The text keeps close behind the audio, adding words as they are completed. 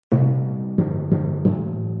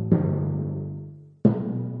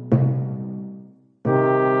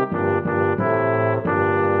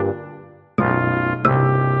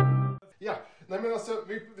Nej men alltså,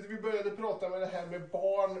 vi började prata med det här med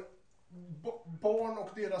barn och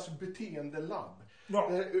deras beteendelabb. Ja.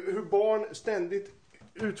 Hur barn ständigt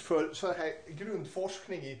utför så här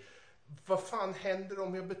grundforskning i vad fan händer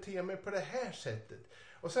om jag beter mig på det här sättet?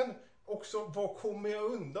 Och sen också, vad kommer jag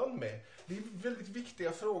undan med? Det är väldigt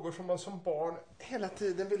viktiga frågor som man som barn hela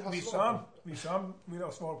tiden vill ha svar på. Vissa vill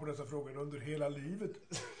ha svar på dessa frågor under hela livet.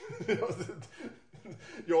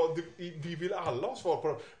 Ja, vi vill alla ha svar på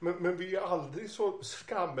dem. Men vi är aldrig så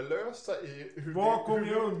skamlösa i vad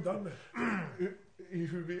kommer jag undan med? I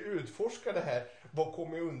hur vi utforskar det här. Vad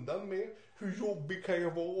kommer jag undan med? Hur jobbig kan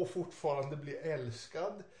jag vara och fortfarande bli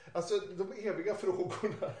älskad? Alltså de eviga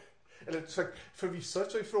frågorna. Eller för vissa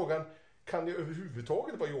så är frågan, kan jag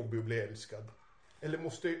överhuvudtaget vara jobbig och bli älskad? Eller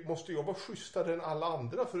måste jag vara schysstare än alla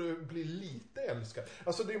andra för att bli lite älskad?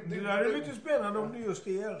 Alltså det där är lite spännande om det just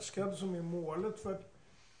är älskad som är målet. För att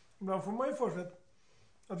ibland får man ju för sig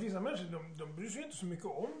att vissa människor de bryr sig inte så mycket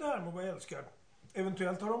om det här med att vara älskad.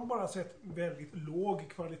 Eventuellt har de bara sett väldigt låg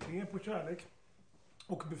kvalitet på kärlek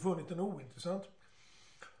och befunnit den ointressant.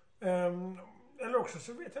 Eller också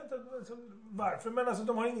så vet jag inte varför, men alltså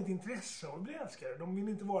de har inget intresse av att bli älskade. De vill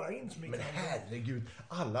inte vara insmickrande. Men herregud,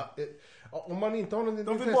 alla om man inte har något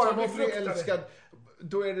intresse bara av att bli älskad,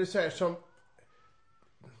 då är det så här som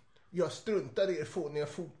jag struntar i er fåniga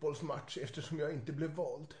fotbollsmatch eftersom jag inte blev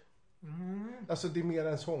vald. Alltså det är mer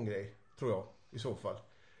en sån grej, tror jag, i så fall.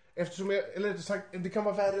 Eftersom jag, eller rättare sagt, det kan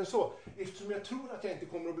vara värre än så. Eftersom jag tror att jag inte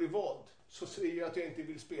kommer att bli vald, så säger jag att jag inte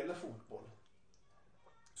vill spela fotboll.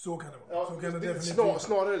 Så kan det vara. Ja, så kan det definitivt.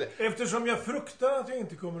 Snarare det. Eftersom jag fruktar att jag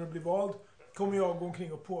inte kommer att bli vald, kommer jag gå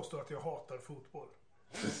omkring och påstå att jag hatar fotboll.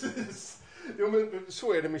 Precis. Jo, men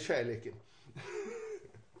så är det med kärleken.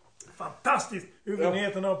 Fantastiskt!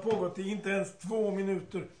 Huvudnyheterna har pågått i inte ens 2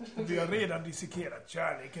 minuter och vi har redan dissekerat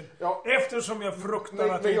kärleken. Ja. Eftersom jag fruktar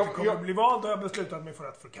att jag inte kommer att bli vald, har jag beslutat mig för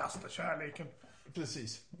att förkasta kärleken.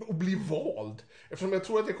 Precis. Och bli vald. Eftersom jag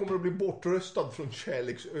tror att jag kommer att bli bortröstad från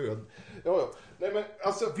kärleksön. Ja. Nej, men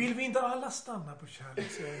alltså... Vill vi inte alla stanna på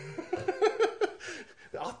kärleksön?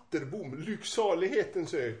 Atterbom,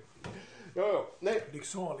 lycksalighetens ö. Ja. Nej.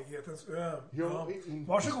 Lycksalighetens ö. Ja.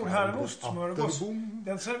 Varsågod, här en ostsmörgås.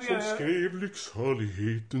 Den serverar som skrev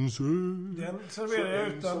lycksalighetens ö. Den serverar jag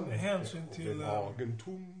utan hänsyn till... Hagen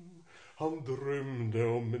tom. Han drömde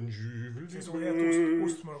om en ljuvlig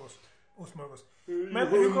ostsmörgås. Men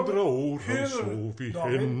 100 år han sov i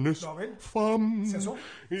hennes famn.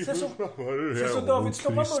 Så David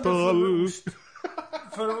stoppar munnen ost.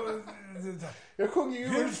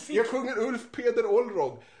 Jag sjunger Ulf Peder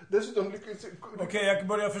Olrog. Dessutom lyckades... Okej, jag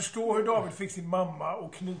börjar förstå hur David fick sin mamma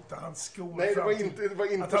och knyta hans skor. Nej, det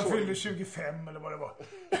var inte att han så. fyllde 25 eller vad det var.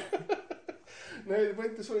 Nej, det var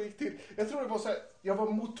inte så det gick till. Jag tror det var så här, jag var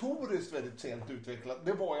motoriskt väldigt sent utvecklad.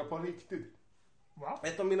 Det var jag på riktigt. Va?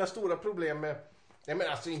 Ett av mina stora problem med... Nej,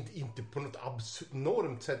 men alltså inte på något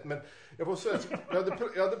abnormt sätt, men jag var så här,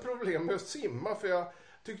 jag hade problem med att simma för jag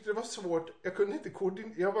tyckte det var svårt. Jag kunde inte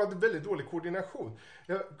jag hade väldigt dålig koordination.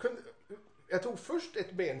 Jag tog först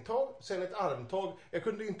ett bentag, sen ett armtag. Jag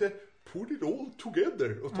kunde inte put it all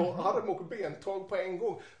together och ta arm- och bentag på en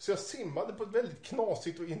gång. Så jag simmade på ett väldigt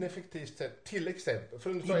knasigt och ineffektivt sätt, till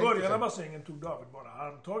exempel. I början av bassängen tog David bara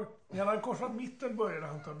armtag. När han korsat mitten började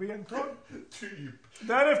han ta bentag. Typ.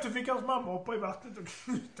 Därefter fick hans mamma hoppa i vattnet och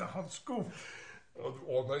knyta hans skor. Ja,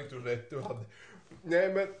 du anar inte hur rätt du hade.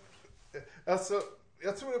 Nej, men alltså,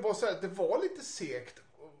 jag tror det var så här att det var lite segt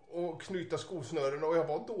att knyta skosnören och jag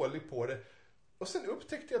var dålig på det. Och sen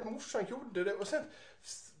upptäckte jag att morsan gjorde det och sen...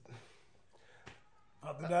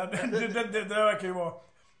 Ja, det där verkar ju vara...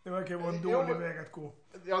 Det verkar ju vara en dålig väg att gå.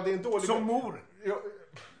 Ja, det är en dålig... Som mor. Ja,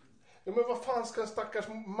 men vad fan ska en stackars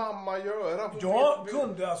mamma göra?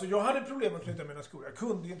 Jag hade problem att knyta mina skor. Jag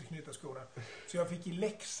kunde inte knyta skorna. Så jag fick i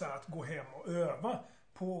läxa att gå hem och öva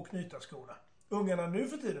på att knyta skorna. Ungarna nu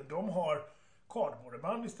för tiden, de har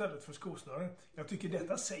kardborreband istället för skosnören. Jag tycker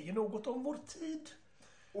detta säger något om vår tid.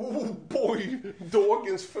 Oh boy!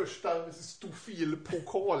 Dagens första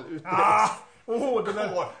stofilpokal utbrett.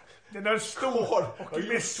 Den där stor och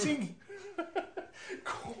mässing.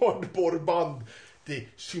 Kardborreband. Det är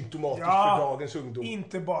symptomatiskt för dagens ungdom.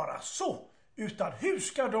 Inte bara så. Utan hur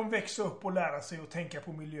ska de växa upp och lära sig att tänka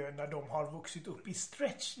på miljön när de har vuxit upp i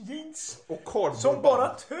stretchjeans? Och kardborreband. Som bara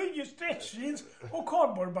töjer stretchjeans och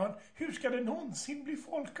kardborreband. Hur ska det någonsin bli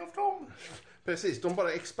folk av dem? Precis, de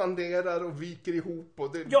bara expanderar och viker ihop.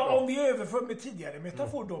 Och det, ja, om vi överför med tidigare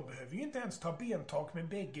metafor, de behöver ju inte ens ta bentak med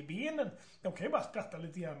bägge benen. De kan ju bara spratta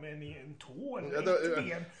lite grann med en tå eller ett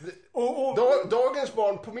ben. Dagens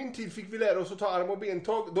barn, på min tid fick vi lära oss att ta arm- och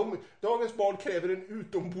bentag. Dagens barn kräver en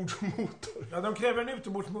utombordsmotor. Ja, de kräver en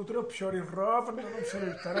utombordsmotor uppkörd i röven när de ser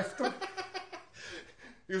ut därefter.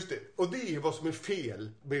 Just det, och det är vad som är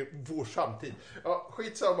fel med vår samtid. Ja,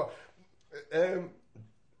 skitsamma.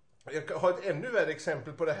 Jag har ett ännu värre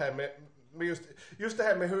exempel på det här med just det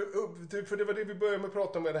här med hur, för det var det vi började med att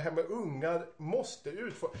prata om, det här med ungar måste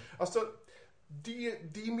utföra. Alltså, det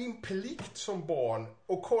är min plikt som barn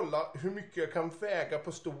att kolla hur mycket jag kan väga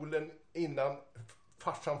på stolen innan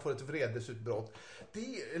farsan får ett vredesutbrott.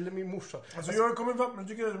 Eller min morsa. Alltså jag kommer fram, jag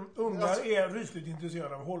tycker att ungar är rysligt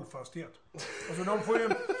intresserade av hållfasthet. Alltså de får ju,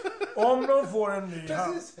 om de får en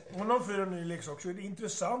ny leksak, så är det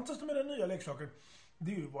intressantaste med den nya leksaken,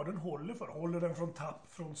 det är ju vad den håller för. Håller den från tapp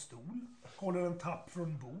från stol? Håller den tapp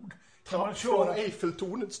från bord? Från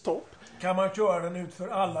Eiffeltornets topp? Kan man köra den ut för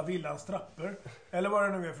alla villans trappor? Eller vad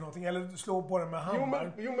det nu är för någonting. Eller slå på den med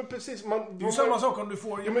hammar. Jo men precis. Det är ju samma sak om du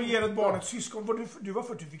får, ger ett barn ett syskon. Du var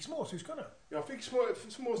för att du fick småsyskon nu. Jag fick små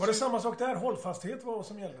var det samma sak där? Hållfasthet var vad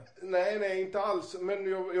som gällde? Nej, inte alls. Men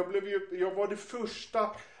jag var det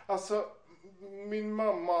första. Alltså, min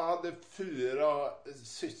mamma hade 4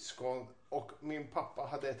 syskon. Och min pappa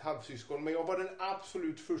hade ett halvsyskon. Men jag var den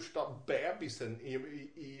absolut första bebisen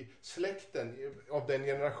i släkten av den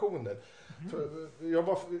generationen. Jag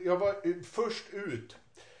var först ut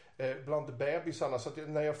bland bebisarna. Så att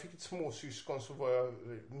när jag fick ett småsyskon så var jag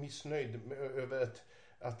missnöjd över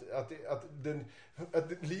att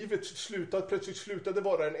livet plötsligt slutade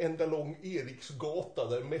vara en enda lång Eriksgata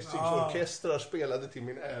där mässingsorkestrar spelade till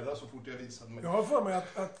min ära så fort jag visade mig. Jag har för mig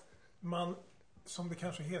att man, som det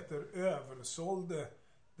kanske heter, översålde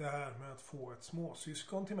det här med att få ett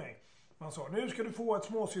småsyskon till mig. Man sa, nu ska du få ett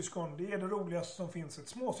småsyskon, det är det roligaste som finns, ett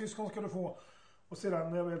småsyskon ska du få. Och sedan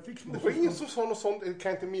när jag väl fick småsyskon... Det var ingen som sa något sånt,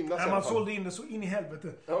 kan jag inte minnas. Nej, man sålde in det så in i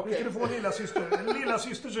helvete. Okay. Nu ska du få en lilla syster. En lilla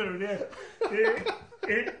syster, ser du,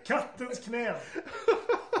 det är kattens knä.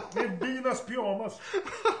 Det är binas pyjamas.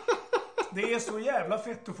 Det är så jävla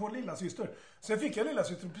fett att få en lilla syster. Sen fick jag lilla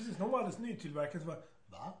syster precis när hon var alldeles nytillverkad.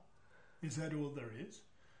 Va? Is that all there is?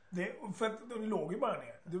 För att de låg ju bara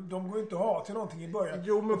ner. De går ju inte att ha till någonting i början.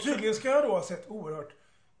 Jo, men tydligen ska jag då ha sett oerhört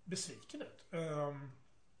besviken ut.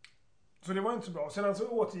 Så det var inte så bra. Sen alltså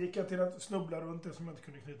återgick jag till att snubbla runt det som jag inte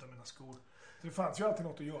kunde knyta mina skor. Så det fanns ju alltid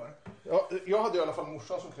något att göra. Ja, jag hade i alla fall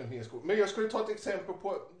morsan som knöt mina skor. Men jag skulle ta ett exempel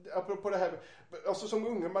på, apropå det här. Alltså som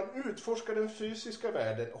unge, man utforskar den fysiska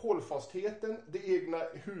världen. Hållfastheten, det egna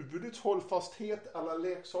huvudets hållfasthet, alla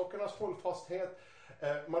leksakernas hållfasthet.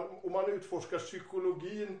 Man utforskar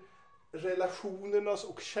psykologin, relationernas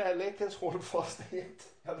och kärlekens hållfasthet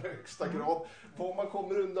i allra högsta grad. Vad man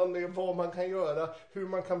kommer undan med, vad man kan göra, hur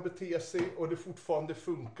man kan bete sig och det fortfarande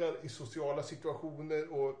funkar i sociala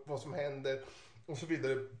situationer och vad som händer och så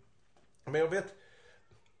vidare. Men jag vet,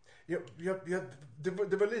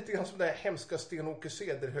 det var lite grann som det här hemska Sten-Åke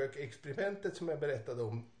Cederhök-experimentet som jag berättade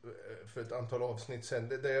om för ett antal avsnitt sedan.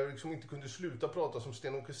 Där jag liksom inte kunde sluta prata som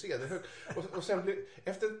Sten-Åke Cederhök. Och sen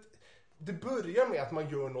det börjar med att man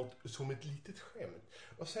gör något som ett litet skämt.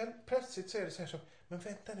 Och sen plötsligt så är det så här som, men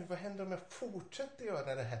vänta nu, vad händer om jag fortsätter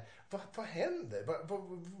göra det här? Vad händer?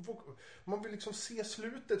 Man vill liksom se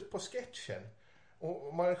slutet på sketchen.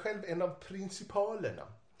 Och man är själv en av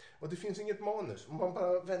principalerna. Och det finns inget manus. Och man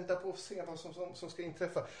bara väntar på att se vad som ska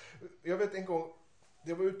inträffa. Jag vet en gång,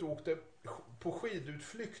 jag var ute och åkte på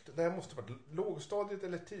skidutflykt. Det här måste vara lågstadiet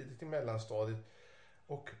eller tidigt i mellanstadiet.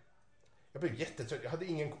 Och jag blev jättetrött. Jag hade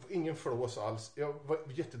ingen flås alls. Jag var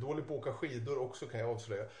jättedålig på att åka skidor också, kan jag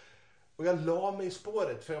avslöja. Och jag la mig i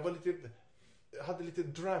spåret för jag hade lite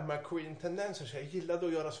drama queen-tendenser. Så jag gillade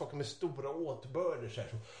att göra saker med stora åtbörder. Så här,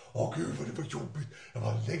 gud vad det var jobbigt. Jag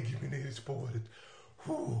bara lägger mig ner i spåret.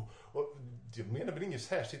 Och jag menar väl inget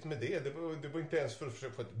särskilt med det. Det var inte ens för att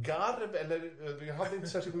försöka få ett garv. Eller jag hade inte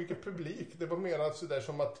särskilt mycket publik. Det var mer så där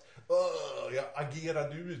som att jag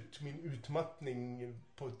agerade ut min utmattning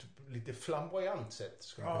på ett lite flamboyant sätt,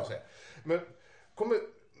 skulle man säga. Men kommer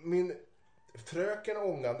min fröken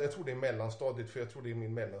ångande, jag tror det är mellanstadiet, för jag tror det är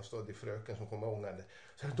min mellanstadiefröken som kommer ångande.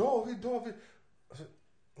 Så här, David. Alltså,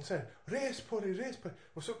 så här, res på dig.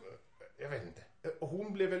 Och så, jag vet inte. Och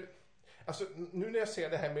hon blev väl, alltså nu när jag ser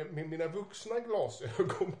det här med mina vuxna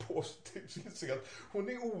glasögon på, så att hon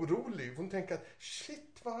är orolig. Hon tänker att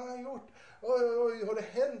shit, vad har han gjort? Oj, har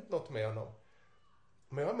det hänt något med honom?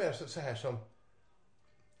 Men jag är mer så här som,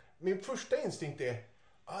 min första instinkt är,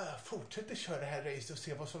 jag fortsätter köra det här racet och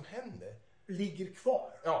se vad som händer. ligger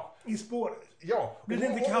kvar i spåret. Ja. Blir det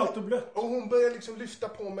inte kallt och blött? Och hon börjar liksom lyfta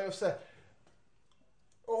på mig och säga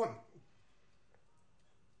och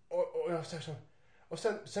jag säger så. Och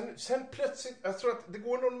sen plötsligt, jag tror att det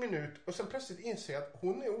går någon minut och sen plötsligt inser jag att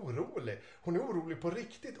hon är orolig. Hon är orolig på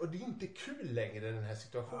riktigt och det är inte kul längre den här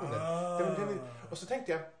situationen. Och så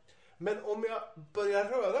tänkte jag, men om jag börjar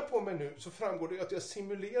röra på mig nu så framgår det att jag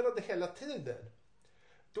simulerade hela tiden.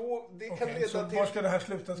 Då, det kan leda så till... var ska det här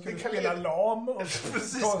sluta? Ska du spela lam och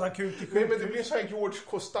ta akut i sjukhus? Nej, men det blir så här George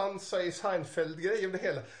Costanza i Seinfeld-grej om det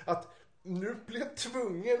hela. Att nu blir jag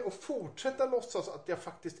tvungen att fortsätta låtsas att jag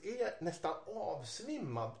faktiskt är nästan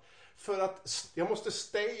avsvimmad. För att jag måste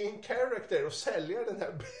stay in character och sälja den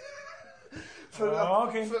här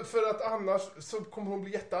för att annars så kommer hon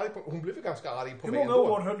bli jättearg på. Hon blev ju ganska arg på mig. Hur många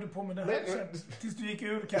år höll du på med det här sen? Tills du gick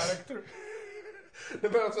ur character? Det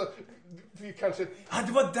var alltså, vi kanske...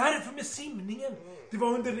 det var därför med simningen. Det var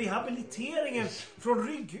under rehabiliteringen från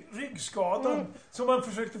ryggskadan som man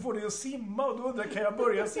försökte få dig att simma. Och då undrar, kan jag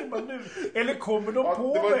börja simma nu? Eller kommer de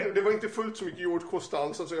på mig? Det var inte fullt så mycket George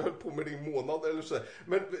Costanza så jag höll på med det i en månad eller så.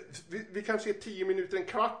 Men vi kanske är 10 minuter, en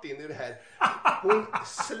kvart in i det här. Hon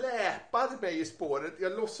släpar mig i spåret.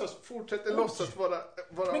 Jag fortsätter låtsas vara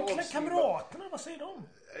Men kamraterna, vad säger de?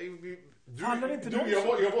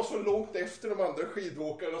 Jag var så långt efter de andra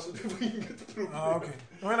skidåkarna så det var inget problem.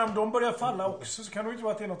 Jag menar, om de börjar falla också så kan det ju tro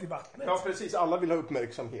att det är något i vattnet. Ja, precis. Alla vill ha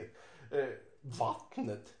uppmärksamhet.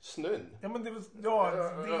 Vattnet? Snön? Ja, men det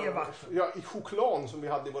är vatten. Ja, i chokladen som vi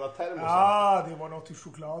hade i våra termosar. Det var något i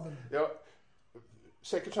chokladen. Ja,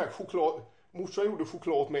 säkert så här choklad. Morsan gjorde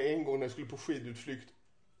choklad med en gång när jag skulle på skidutflykt.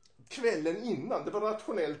 Kvällen innan. Det var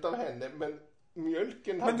rationellt av henne, men...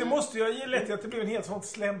 Mjölken hade... Men det måste ju ge lätt att det blev en helt sån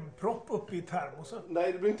slempropp uppe i termosen.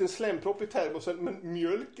 Nej, det blev inte en slempropp i termosen, men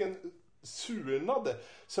mjölken surnade.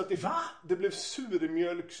 Så att det blev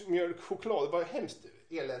surmjölkchoklad. Det var hemskt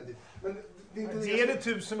eländigt. Men det är det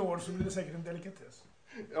 1000 år så blir det säkert en delikatess.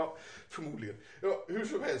 Ja, förmodligen. Ja, hur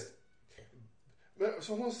som helst. Men,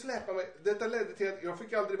 så hon släpade mig. Detta ledde till att jag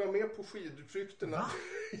fick aldrig vara med på skidutflykterna. Va?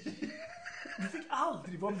 Du fick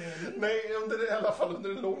aldrig vara med? Nej, i alla fall under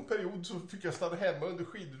en lång period så fick jag stanna hemma under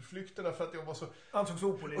skidutflykterna för att jag var så... Ansågs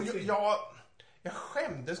opolitisk. Jag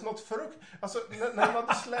skämdes något alltså när man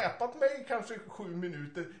hade släpat mig kanske 7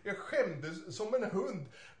 minuter, jag skämdes som en hund.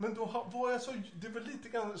 Men då var jag så, det var lite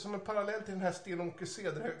grann som en parallell till den här Sten-Åke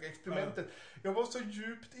Cederhög-experimentet. Jag var så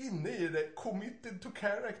djupt inne i det, committed to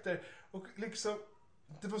character. Och liksom,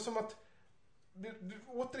 det var som att,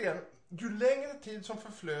 återigen, ju längre tid som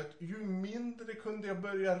förflöt, ju mindre kunde jag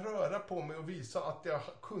börja röra på mig och visa att jag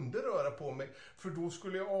kunde röra på mig. För då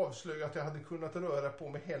skulle jag avslöja att jag hade kunnat röra på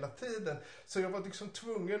mig hela tiden. Så jag var liksom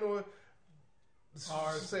tvungen att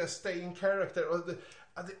säga stay in character.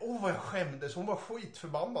 Vad jag skämdes. Hon var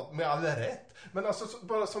skitförbannad, med all rätt. Men alltså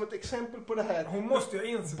bara som ett exempel på det här. Hon måste ju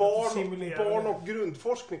inse barn och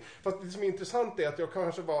grundforskning. Fast det som är intressant är att jag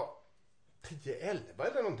kanske var 10-11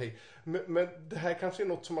 eller någonting. Men det här kanske är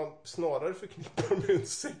något som man snarare förknippar med en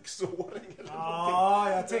 6-åring eller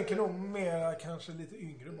någonting. Jag tänker nog mer kanske lite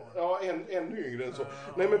yngre barn. Ja, ännu yngre än så.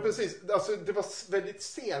 Nej, men precis. Alltså, det var väldigt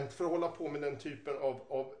sent för att hålla på med den typen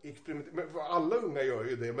av experiment. Men alla unga gör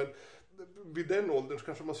ju det, men vid den åldern så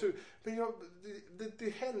kanske man ser ut. Men det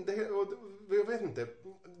hände, och jag vet inte.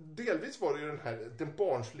 Delvis var det ju den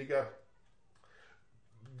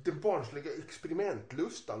barnsliga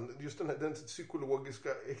experimentlustan, just den psykologiska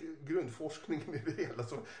grundforskningen i det hela.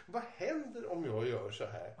 Så, vad händer om jag gör så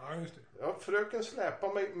här? Ja, just det. Ja, fröken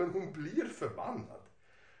släpar mig, men hon blir förbannad.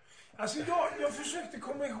 Alltså jag försökte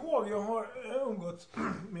komma ihåg, jag har umgått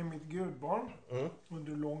med mitt gudbarn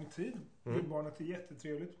under lång tid. Gudbarnet är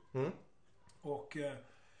jättetrevligt. Och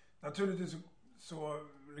naturligtvis så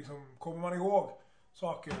liksom kommer man ihåg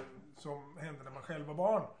saker som hände när man själv var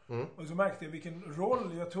barn. Och så märkte jag vilken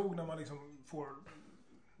roll jag tog när man liksom får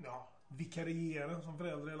vikariera som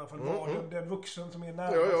förälder i alla fall. Den vuxen som är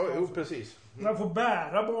närmast. Ja, precis. Man får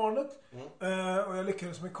bära barnet. Och jag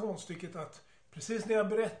lyckades med konststycket att precis när jag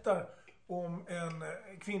berättar om en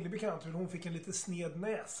kvinnlig bekant hur hon fick en lite sned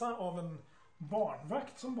näsa av en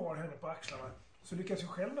barnvakt som bar henne på axlarna, så lyckades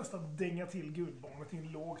jag själv nästan dänga till gudbarnet i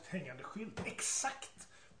en lågt hängande skylt. Exakt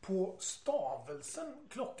på stavelsen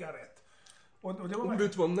klockan rätt. Och det var du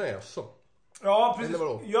vet vad näsa? Ja, precis.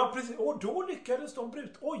 Ja, precis. Och då lyckades de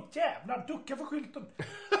bryta. Oj, jävlar, ducka för skylten.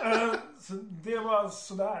 Så det var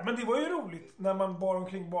sådär. Men det var ju roligt när man bar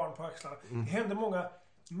omkring barn på axlarna. Det hände många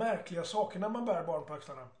märkliga saker när man bär barn på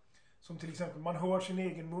axlarna. Som till exempel, man hör sin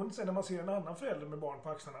egen mun. Sen när man ser en annan förälder med barn på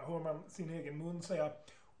axlarna hör man sin egen mun säga: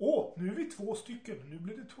 nu är vi 2 stycken, nu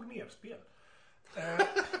blir det turnerspel.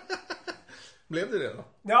 Blev det då?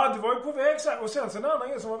 Ja, det var ju på väg så här. Och sen så en annan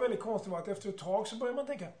grej som var väldigt konstig var att efter ett tag så började man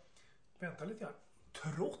tänka, vänta lite grann.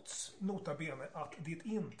 Trots nota bene att det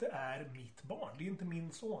inte är mitt barn. Det är inte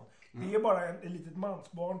min son. Det är bara en litet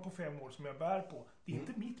mansbarn på 5 år som jag bär på. Det är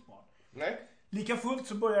inte mitt barn. Nej. Lika fullt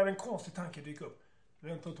så börjar en konstig tanke dyka upp.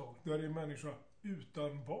 Vänta ett tag. Där är en människa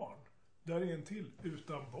utan barn. Där är en till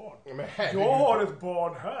utan barn. Ja, men herregud. Jag har ett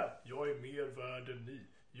barn här. Jag är mer värd än ni.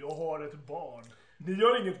 Jag har ett barn. Ni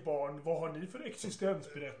har inget barn. Vad har ni för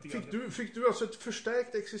existensberättigande? Fick du alltså ett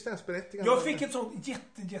förstärkt existensberättigande? Jag fick ett sånt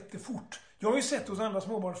jättefort. Jag har ju sett hos andra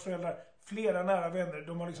småbarnsföräldrar, flera nära vänner,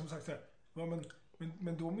 de har liksom sagt så här, ja,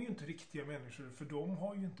 men de är ju inte riktiga människor, för de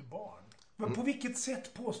har ju inte barn. Men på vilket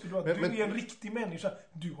sätt påstår du att du är en riktig människa?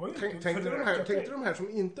 Du har ju inte Tänk dig de här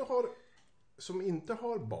som inte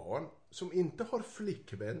har barn, som inte har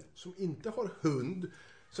flickvän, som inte har hund,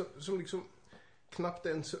 som liksom knappt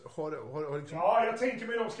ens har liksom... Ja, jag tänker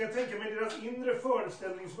mig dem. Ska jag tänka mig deras inre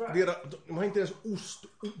föreställningsvärld? De har inte ens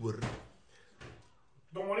ostor.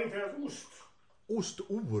 De har inte ens ost.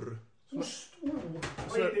 Ostor. Ostor?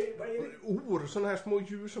 Vad är det? Or, sådana här små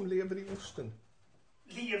djur som lever i osten.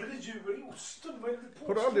 Lever det djur i osten? Vad är det på?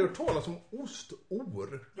 Har du aldrig hört talas om ostor?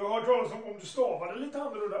 Jag har hört talas om du stavade lite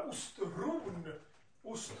annorlunda. Ostron.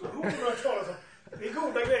 Ostron har jag hört talas om. Det är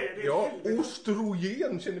goda grejer. Det är ja,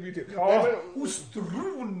 ostrogen känner vi till. Ja, men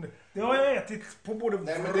ostron. Det har jag ätit på både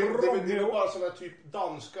det är bara sådana typ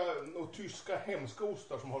danska och tyska hemska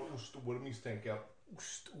ostar som har ostor, misstänker jag.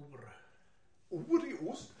 Ostor. Or i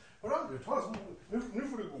ost? Har du aldrig hört talas om nu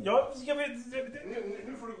får du googla. Ja, jag vet.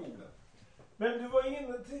 Nu får du googla. Men du var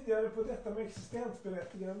inne tidigare på detta med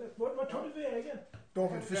existensberättigande. Vart tar du vägen?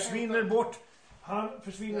 David försvinner bort. Han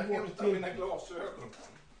försvinner bort till... mina glasögon.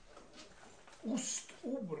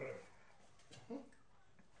 Ostor.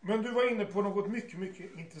 Men du var inne på något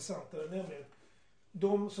mycket intressantare, nämligen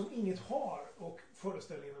de som inget har och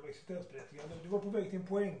föreställningen om existensberättigande. Du var på väg till en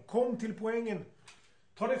poäng. Kom till poängen.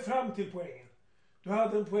 Ta dig fram till poängen. Du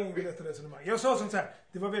hade en poäng med detta resonemang. Jag sa som så här,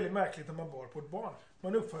 det var väldigt märkligt när man bar på ett barn.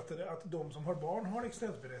 Man uppfattade att de som har barn har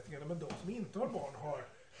existensberättigande, men de som inte har barn har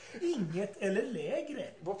inget eller lägre.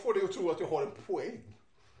 Vad får dig att tro att jag har en poäng?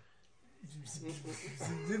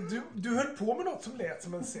 Du höll på med något som lät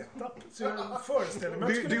som en setup. Så jag föreställer mig att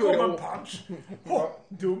det skulle komma en punch.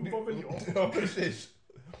 Dum var väl jag. Ja, precis.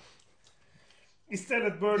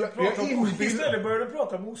 Istället började du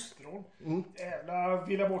prata om ostron. Jävla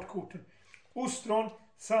villa bort korten. Ostron,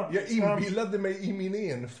 samtidigt. Jag inbillade mig i min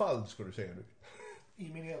enfald, ska du säga nu.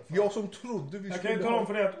 I min enfald. Jag som trodde vi jag skulle... kan ju tala om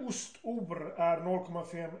för dig att ostor är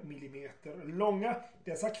 0,5 millimeter långa.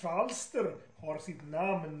 Dessa kvalster har sitt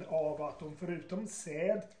namn av att de förutom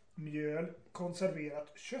säd, mjöl,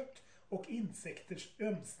 konserverat kött och insekters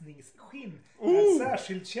ömsningsskinn är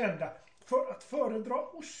särskilt kända för att föredra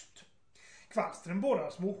ost. Kvalstren borrar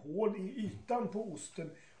små hål i ytan på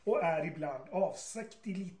osten och är ibland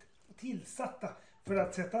avsiktligt tillsatta för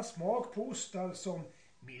att sätta smak på ostar som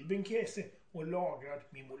milbenkäse och lagrad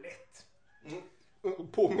mimolett.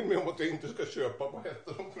 Påminn mig om att jag inte ska köpa. Vad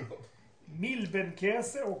heter de för något?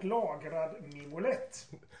 Milbenkäse och lagrad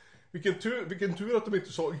mimolett. Vilken tur att de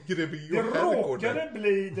inte sa grevé Det och herrgård. råkade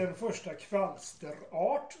bli den första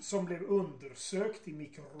kvalsterart som blev undersökt i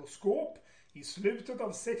mikroskop i slutet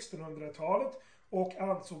av 1600-talet och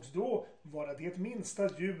ansågs då vara det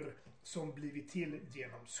minsta djur som blivit till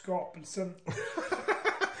genom skapelsen.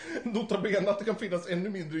 Nota bene att det kan finnas ännu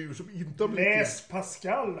mindre djur som inte har blivit Läs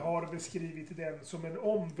Pascal har beskrivit den som en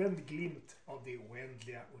omvänd glimt av det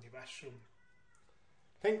oändliga universum.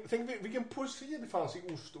 Tänk vilken poesi det fanns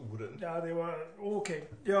i ostoren. Ja, det var okej.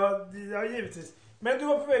 Ja, givetvis. Men du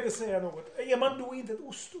var på väg att säga något. Är man då inte ett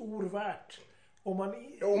ostor värt? Om man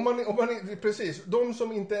precis. De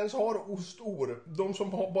som inte ens har ostor. De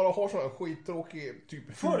som bara har sån här skittråkig typ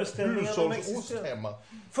hushållsost hemma.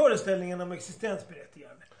 Föreställningen om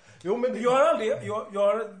existensberättigande. Jo, men jag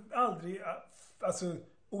har aldrig alltså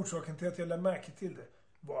orsaken till att jag lade märke till det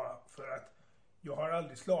var för att jag har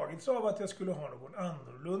aldrig slagits av att jag skulle ha någon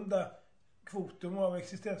annorlunda kvotum av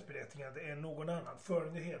existensberättigande än någon annan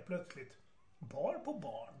förrän jag helt plötsligt bar på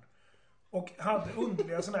barn. Och hade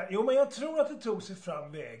underliga sådana här... Jo, men jag tror att det tog sig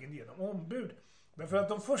fram vägen genom ombud. Därför att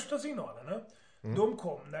de första signalerna, de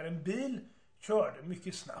kom när en bil körde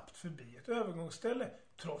mycket snabbt förbi ett övergångsställe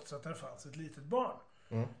trots att där fanns ett litet barn.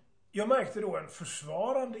 Jag märkte då en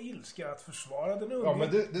försvarande ilska att försvara den unge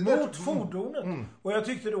mot fordonen. Och jag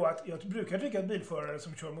tyckte då att, jag brukar tycka att bilförare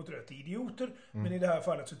som kör mot rött är idioter. Men i det här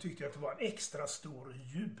fallet så tyckte jag att det var en extra stor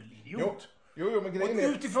jubelidiot. Jo, men grejen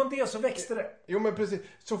och utifrån det så växte det. Jo, men precis.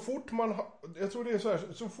 Så fort man jag tror det är så här,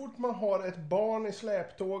 så fort man har ett barn i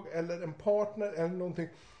släptåg eller en partner eller någonting,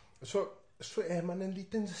 så är man en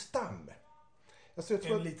liten stam. Alltså jag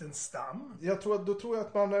tror En liten stam? Då tror jag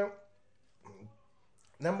att man...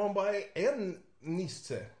 När man bara är en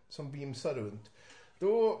nisse som vimsar runt,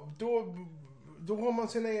 då har man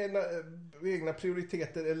sina egna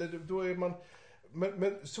prioriteter, eller då är man...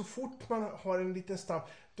 Men så fort man har en liten stam,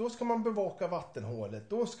 då ska man bevaka vattenhålet.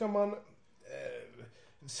 Då ska man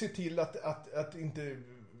se till att inte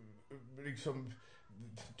liksom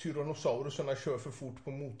tyrannosaurusarna kör för fort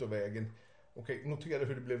på motorvägen. Okej, notera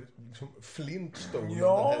hur det blev liksom Flintstone, den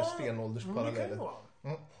här stenåldersparallellen.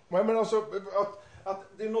 Men alltså att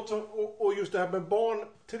det är något som, och just det här med barn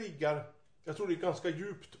triggar, jag tror det är ganska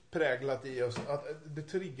djupt präglat i oss, att det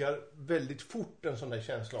triggar väldigt fort en sån där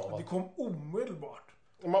känsla av att det kom omedelbart.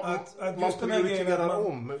 Man prioriterar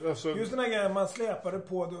om. Alltså. Just den här grejen man släpade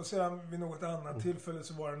på det, och sedan vid något annat tillfälle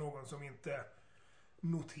så var det någon som inte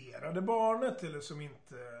noterade barnet, eller som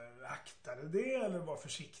inte aktade det, eller var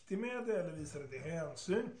försiktig med det, eller visade det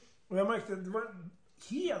hänsyn. Och jag märkte att det var en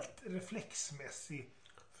helt reflexmässig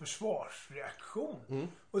försvarsreaktion.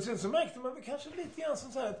 Och sen så märkte man väl kanske lite grann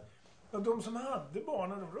som så här att de som hade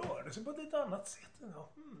barnen, de rörde sig på ett lite annat sätt.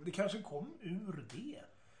 Det kanske kom ur det.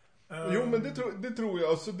 Jo, men det tror jag.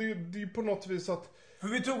 Alltså, det är på något vis att... För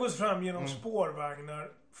vi tog oss fram genom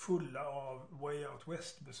spårvagnar fulla av Way Out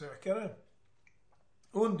West-besökare.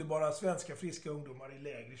 Underbara svenska friska ungdomar i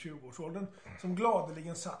lägre 20-årsåldern som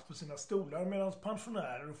gladeligen satt på sina stolar medan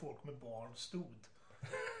pensionärer och folk med barn stod.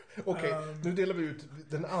 Okej, nu delar vi ut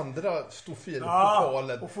den andra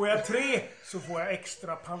stofilpokalen. Och får jag 3 så får jag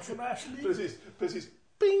extra pensionärsliv. Precis.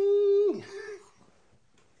 Bing!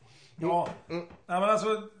 Ja, nej, men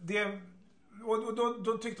alltså det, och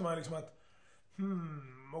då tyckte man liksom att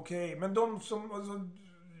okej, men de som alltså,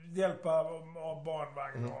 hjälpa av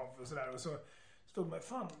barnvagn och sådär, och så stod man,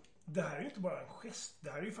 fan, det här är ju inte bara en gest,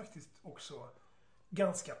 det här är ju faktiskt också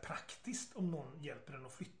ganska praktiskt om någon hjälper en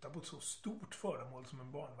att flytta på ett så stort föremål som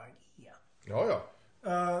en barnvagn är. Ja.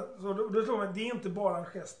 Så då tror man, det är inte bara en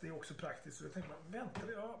gest, det är också praktiskt. Så då tänkte man, vänta,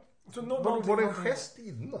 ja. Så var det en gest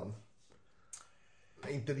innan?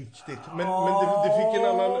 Nej, inte riktigt. Men det fick en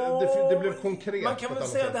annan... Det blev konkret. Man kan väl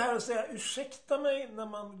säga det här och säga ursäkta mig när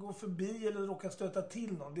man går förbi eller råkar stöta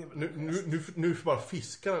till någon. Det är väl nu bara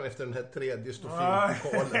fiskar han efter den här tredje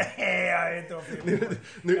stofilpokalen. Nej, jag är inte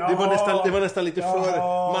det var nästan lite för...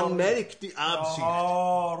 Man märkte absikt.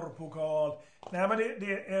 Pokal. Nej, men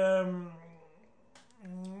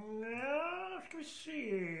ska vi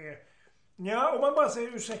se. Ja, om man bara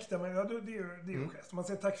säger ursäkta mig, ja, det är ju en gest. Om man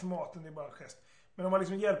säger tack för maten, det är bara en gest. Men om man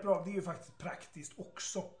liksom hjälper av, det är ju faktiskt praktiskt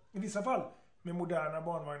också. I vissa fall, med moderna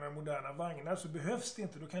barnvagnar och moderna vagnar, så behövs det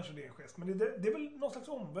inte, då kanske det är en gest. Men det är väl någon slags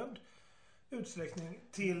omvänd utsträckning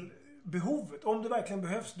till behovet. Om det verkligen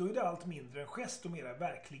behövs, då är det allt mindre en gest och mer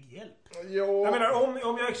verklig hjälp. Jo. Jag menar,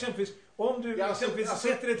 om jag exempelvis,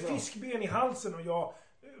 sätter ett fiskben i halsen och jag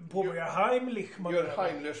påbörjar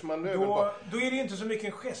Heimlich-manöver. Då är det inte så mycket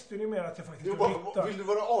en gest, det är mer att jag faktiskt flyttar. Vill du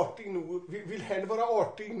vara artig nog? Vill hen vara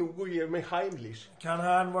artig nog och ge mig Heimlich? Kan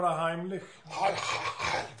han vara Heimlich?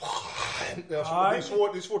 Det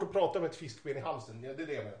är svårt att prata med ett fiskben i halsen. Ja, det är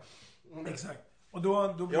det jag menar. Exakt. Och då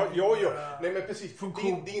nej, men precis. Det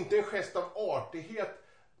är inte en gest av artighet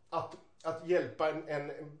att hjälpa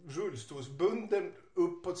en rullstolsbunden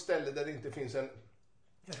upp på ett ställe där det inte finns en...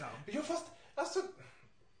 Ja, fast alltså...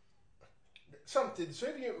 Samtidigt så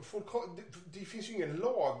är det ju... Det finns ju ingen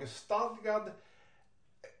lagstadgad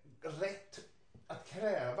rätt att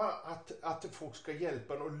kräva att folk ska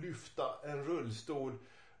hjälpa en att lyfta en rullstol.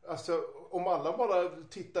 Alltså, om alla bara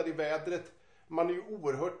tittar i vädret, man är ju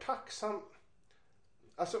oerhört tacksam.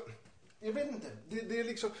 Alltså, jag vet inte. Det är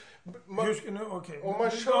liksom... Om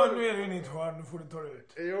man kör... Nu är det ju nytt hörn, nu får du ta det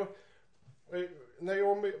ut. Jo,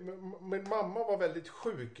 när min mamma var väldigt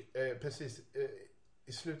sjuk precis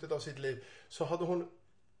i slutet av sitt liv, så hade hon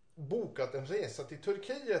bokat en resa till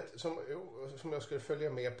Turkiet som jag skulle följa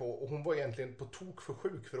med på, och hon var egentligen på tok för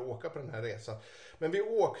sjuk för att åka på den här resan. Men vi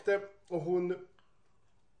åkte och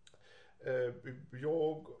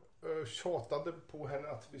jag tjatade på henne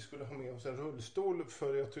att vi skulle ha med oss en rullstol,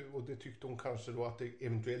 och det tyckte hon kanske då att det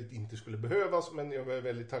eventuellt inte skulle behövas, men jag var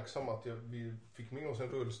väldigt tacksam att vi fick med oss en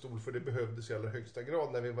rullstol, för det behövdes i allra högsta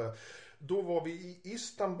grad när vi var... Då var vi i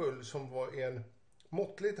Istanbul, som var en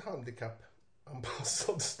måttligt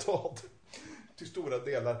handikappanpassad stad till stora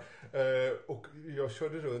delar, och jag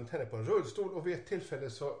körde runt henne på en rullstol, och vid ett tillfälle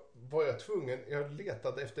så var jag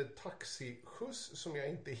letade efter taxiskjuts som jag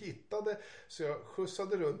inte hittade, så jag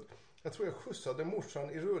skjutsade runt. Jag tror jag skjutsade morsan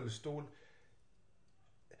i rullstol.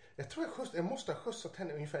 Jag måste ha skjutsat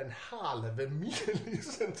henne ungefär en halv mil i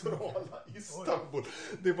centrala Istanbul.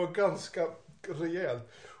 Det var ganska rejält.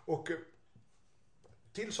 Och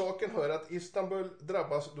Till saken hör att Istanbul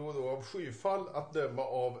drabbas då och då av skyfall att döma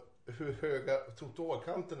av hur höga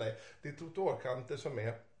trottoarkanterna är. Det är trottoarkanter som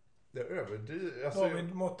är överdrivet. Alltså,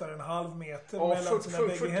 David måttar en halv meter ja, mellan sina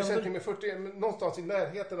bägge 40 händer. centimeter, 40, någonstans i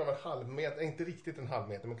närheten av en halv meter, inte riktigt en halv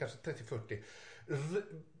meter, men kanske 30-40.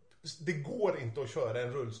 Det går inte att köra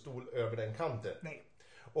en rullstol över den kanten. Nej.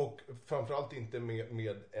 Och framförallt inte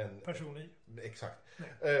med en... Person i. Exakt.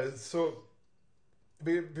 Så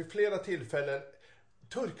vid flera tillfällen,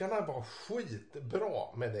 turkarna var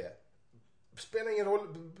skitbra med det. Spelar ingen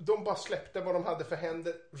roll, de bara släppte vad de hade för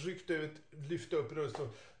händer, ryckte ut, lyfte upp rullstol.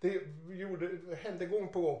 Det hände gång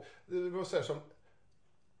på gång. Det var så här som...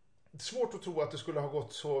 Svårt att tro att det skulle ha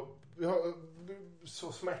gått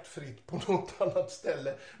så smärtfritt på något annat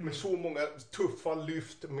ställe med så många tuffa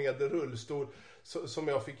lyft med rullstol som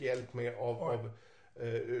jag fick hjälp med av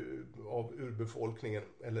urbefolkningen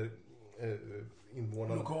eller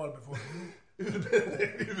invånarna. Lokalbefolkningen.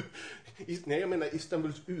 Nej, jag menar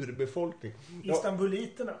Istanbuls urbefolkning.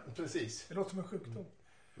 Istanbuliterna. Ja, precis. Det låter som en sjukdom.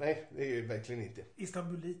 Nej, det är ju verkligen inte.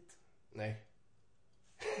 Istanbulit. Nej.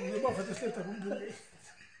 Det är bara för att det slutar på bulit.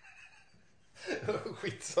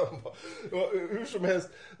 Skitsamma. Ja, hur som helst.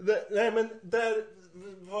 Nej, men där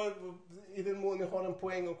i den mån jag har en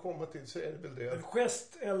poäng att komma till så är det väl det. En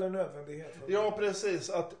gest eller nödvändighet. Ja, precis.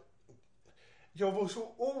 Att jag var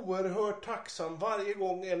så oerhört tacksam varje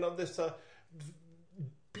gång en av dessa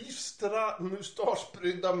bistra,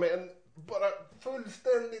 mustaschbrydda män bara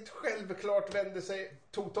fullständigt självklart vände sig,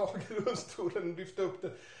 tog tag i rullstolen och lyfte upp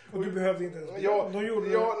den. Och du behövde inte ens.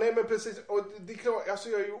 Nej men precis. Och det är klart, alltså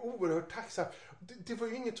jag är ju oerhört tacksam. Det var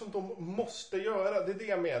ju inget som de måste göra, det är det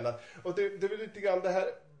jag menar. Och det är väl lite grann det här...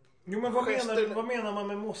 Jo, men vad menar man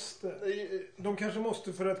med måste? De kanske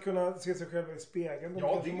måste för att kunna se sig själva i spegeln.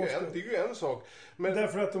 Ja, det är ju en sak. Men,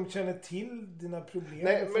 därför att de känner till dina problem.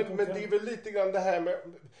 Nej, men det är väl lite grann det här med...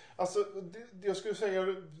 Alltså, jag skulle säga att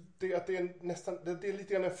det är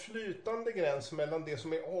lite grann en flytande gräns mellan det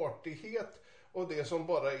som är artighet och det som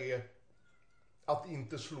bara är att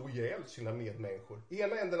inte slå ihjäl sina medmänniskor. I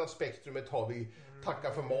ena änden av spektrumet har vi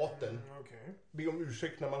tacka för maten. Be om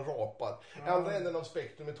ursäkt när man rapar. I andra änden av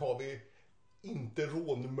spektrumet har vi inte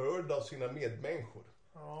rånmörda sina medmänniskor.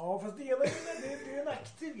 Ja, fast det ena är en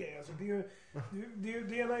aktiv grej.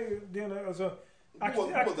 Alltså,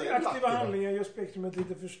 aktiva handlingar gör spektrumet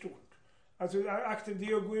lite för stort. Alltså aktiv, det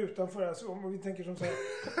är att gå utanför. Alltså, om vi tänker som så här...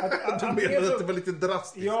 Du menar att det var lite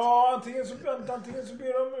drastiskt? Ja, antingen så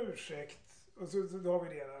ber de om ursäkt. Och så då har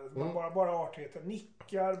vi det där. Bara artigheten.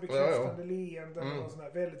 Nickar, bekräftande leenden och sånt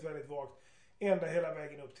där. Väldigt, väldigt vagt. Ända hela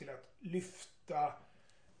vägen upp till att lyfta,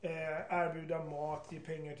 erbjuda mat, ge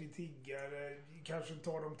pengar till tiggare, kanske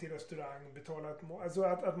ta dem till restaurang, betala alltså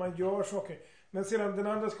att man gör saker. Men sedan den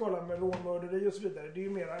andra skalan med rånmörderi och så vidare, det är ju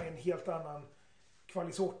mera en helt annan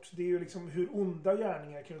kvalisort. Det är ju liksom hur onda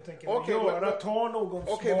gärningar kan du tänka dig göra. Ta någon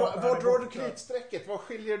Okej, var drar du kritsträcket? Vad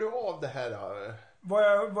skiljer du av det här då? Vad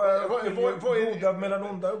är goda mellan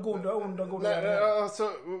onda? Nej,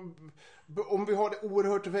 alltså, om vi har det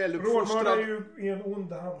oerhört väluppfostrat... Rånmördare är ju en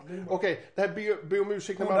ond handling. Okej, det här be om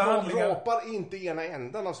ursäkt när man rapar inte ena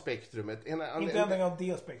ändan av spektrumet. Inte ändan av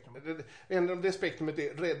det spektrumet. Ändan av det spektrumet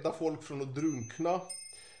är rädda folk från att drunkna.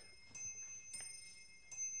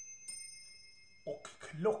 Och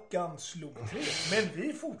klockan slog 3. Men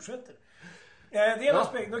vi fortsätter. Det ena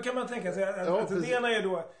spektrumet, då kan man tänka sig att det ena är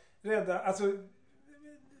då rädda, alltså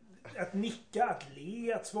att nicka, att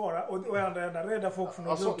le, att svara och andra änden rädda folk från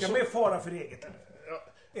att drunkna med fara för eget.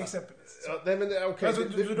 Exempelvis. Ja, nej, men okej. Alltså, det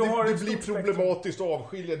blir problematiskt att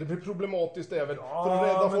avskilja. Det blir problematiskt även för att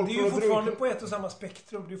rädda folk från att drunkna. Det är ju fortfarande på ett och samma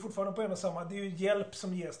spektrum. Det är fortfarande på en och samma. Det är ju hjälp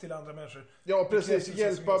som ges till andra människor. Ja, precis.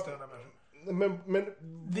 Hjälpa. Men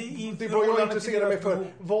det var jag intresserad mig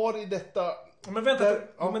för. Var i detta... Men vänta,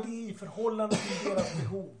 men det är i förhållande till deras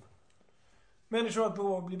behov. Människor har ett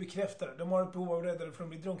behov av att bli bekräftade. De har ett behov av att rädda för att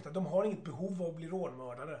bli drunkna. De har inget behov av att bli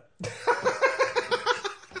rånmördare.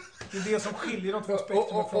 Det är det som skiljer de två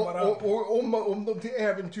spektrumen från varandra. Och om de till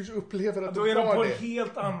äventyrs upplever att då är de på en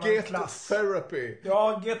helt annan klass. Get therapy.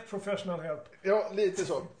 Ja, get professional help. Ja, lite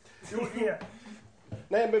så.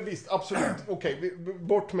 Nej, men visst, absolut. Okej,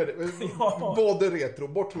 bort med det. Både retro,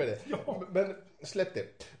 bort med det. Ja. Men släpp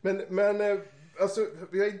det. Men alltså,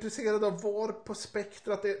 jag är intresserad av var på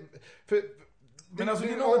spektrat det... Men alltså,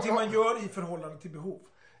 det är någonting man gör i förhållande till behov.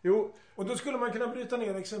 Jo. Och då skulle man kunna bryta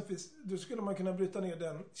ner exempelvis,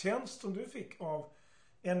 den tjänst som du fick av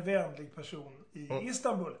en vänlig person i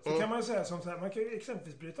Istanbul. Så kan man ju säga som så här, man kan ju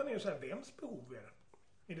exempelvis bryta ner så här, vems behov är det?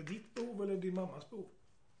 Är det ditt behov eller din mammas behov?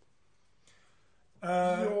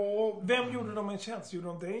 Vem gjorde de en tjänst? Gjorde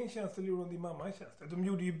de dig en tjänst eller gjorde de din mamma en tjänst? De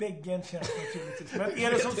gjorde ju bägge en tjänst naturligtvis. Men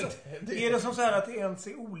är det som så här att det ens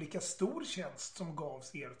är olika stor tjänst som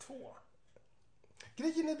gavs er två?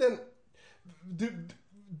 Grejen är den...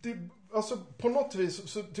 Alltså på något vis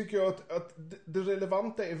så tycker jag att det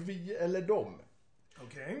relevanta är vi eller dem.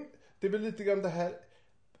 Okej. Det är väl lite grann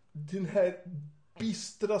den här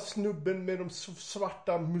bistra snubben med de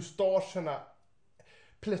svarta mustascherna.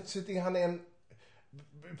 Plötsligt är han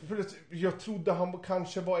jag trodde han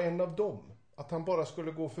kanske var en av dem. Att han bara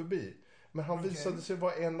skulle gå förbi. Men han visade sig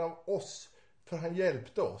vara en av oss. För han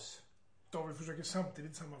hjälpte oss. David försöker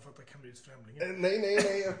samtidigt sammanfatta Kamrys främlingar.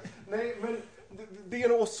 Nej, men det är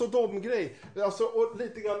en oss och dem-grej. Alltså, och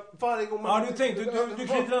lite grann varje gång man... Ja, du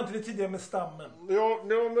knyter an till det tidigare med stammen. Ja,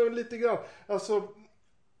 men lite grann. Alltså,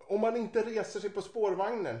 om man inte reser sig på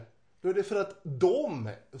spårvagnen, då är det för att de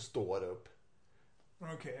står upp.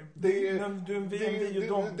 Okej.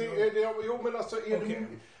 Jo, men alltså...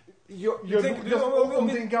 Om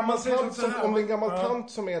det är en gammal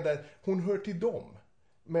tant som är där, hon hör till dem.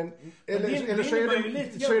 Men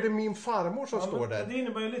så är det min farmor som står där. Det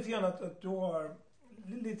innebär ju lite grann att du har...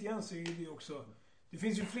 Lite grann så är det också... Det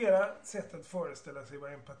finns ju flera sätt att föreställa sig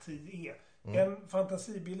vad empati är. En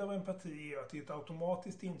fantasibild av empati är att det är ett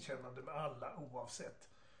automatiskt inkännande med alla oavsett.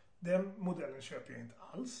 Den modellen köper jag inte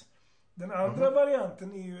alls. Den andra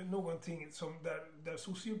varianten är ju någonting som där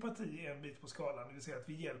sociopati är en bit på skalan. Det vill säga att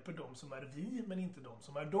vi hjälper dem som är vi, men inte de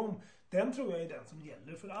som är dem. Den tror jag är den som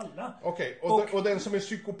gäller för alla. Okej, och den som är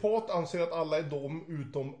psykopat anser att alla är de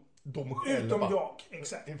utom de själva. Utom jag,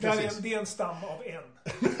 exakt. Det är en stam av en.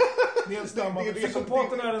 Det är en stam av en.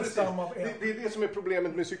 Psykopaterna är en stam av en. Det är det som är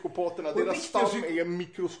problemet med psykopaterna. Deras stam är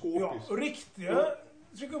mikroskopisk. Ja, och riktiga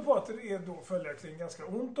psykopater är då följaktligen ganska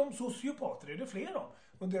ont om. Sociopater är det fler om.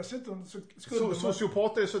 Och dessutom så skulle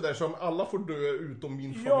sociopater är sådär som alla får dö utom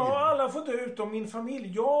min familj. Ja, alla får dö utom min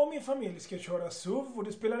familj. Jag och min familj ska köra SUV och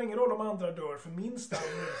det spelar ingen roll om andra dör för min stam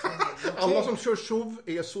är familj. Alla som kör SUV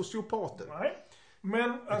är sociopater. Nej.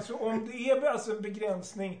 Men alltså om det är alltså en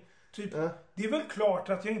begränsning typ, det är väl klart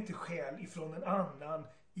att jag inte stjäl ifrån en annan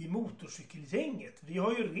i motorcykelgänget. Vi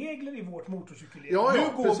har ju regler i vårt motorcykelgäng.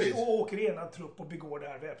 Nu går vi och åker i enad trupp och begår det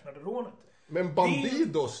här väpnade rånet. Men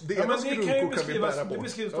bandidos, deras grundkort kan vi bära bort. Det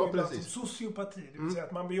beskrivs då ibland som sociopati. Det vill säga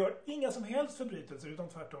att man begör inga som helst förbrytelser utan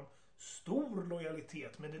tvärtom stor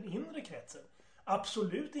lojalitet med den inre kretsen.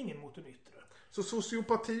 Absolut ingen mot den yttre. Så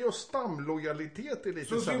sociopati och stamlojalitet är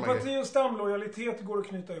lite samma grej? Sociopati och stamlojalitet går att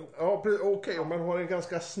knyta ihop. Ja, okej. Om man har en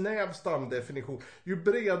ganska snäv stamdefinition. Ju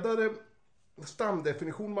bredare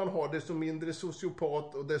stamdefinition man har, desto mindre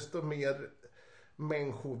sociopat och desto mer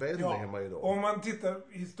människovänlig är man ju då. Om man tittar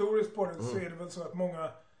historiskt på det så är det väl så att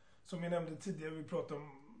många, som jag nämnde tidigare, vi pratade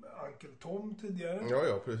om Uncle Tom tidigare.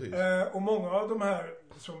 Ja, precis. Och många av de här,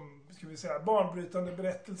 som ska vi säga, banbrytande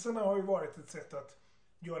berättelserna har ju varit ett sätt att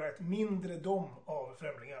göra ett mindre dom av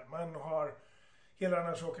främlingar. Man har hela den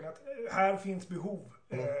här saken att här finns behov.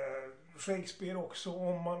 Shakespeare också,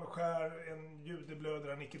 om man skär en jude blöder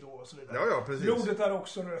han icke då och så vidare. Ja, precis. Blodet är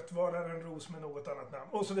också rött, var är en ros med något annat namn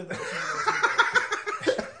och så vidare.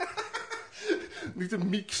 Lite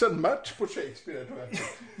mix and match på Shakespeare, tror jag.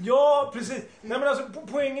 Ja, precis. Nej, men alltså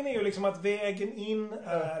poängen är ju liksom att vägen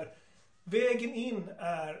in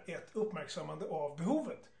är ett uppmärksammande av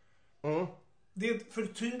behovet. Det är ett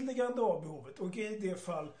förtydligande av behovet. Och i det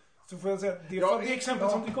fall så får jag säga att det exempel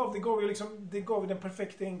som det gav ju den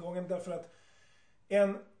perfekta ingången, därför att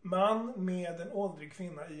en man med en åldrig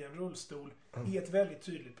kvinna i en rullstol är ett väldigt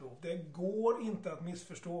tydligt behov. Det går inte att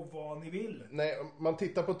missförstå vad ni vill. Nej, man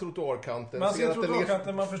tittar på trottoarkanten. Man ser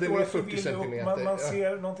trottoarkanten, man förstår att 40 centimeter. Man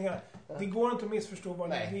ser någonting här. Det går inte att missförstå vad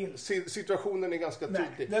ni vill. Situationen är ganska tydlig.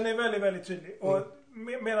 Nej, den är väldigt, väldigt tydlig. Och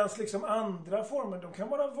medan liksom andra former, de kan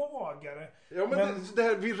vara vagare. Ja, men det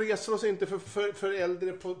här, vi reser oss inte för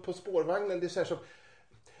äldre på spårvagnen. Det är så här som...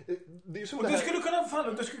 Det är som och det skulle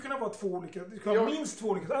kunna vara två olika. Det skulle vara minst två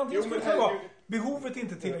olika. Antingen skulle det kunna vara behovet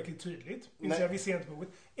inte tillräckligt tydligt. Det vill säga vi ser inte behovet.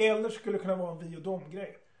 Eller skulle det kunna vara en vi och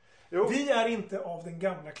dom-grej. Vi är inte av den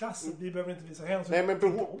gamla klassen. Vi behöver inte visa hänsyn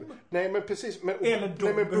till dem. Nej, men precis.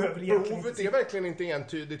 Behovet är verkligen inte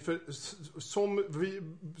entydigt. För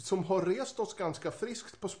som har rest oss ganska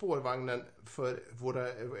friskt på spårvagnen för våra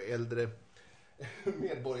äldre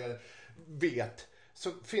medborgare vet,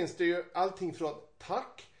 så finns det ju allting från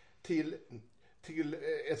tack till till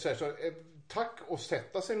ett så här, tack och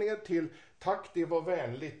sätta sig ner till tack, det var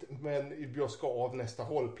vänligt, men jag ska av nästa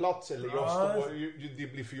hållplats. Eller det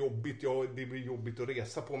blir för jobbigt. Det blir jobbigt att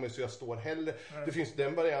resa på mig så jag står hellre. Det finns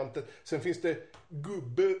den varianten. Sen finns det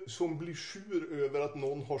gubbe som blir sur över att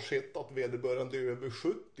någon har sett att vederbörande är över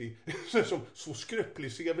 70. Som, så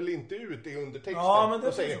skröplig ser jag väl inte ut i undertexten. Ja, men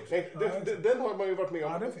det säger, den har man ju varit med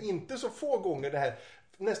om. Ja, inte så få gånger det här.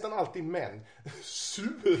 Nästan alltid män.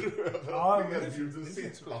 Sur över att bli erbjuden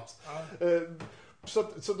sittplats.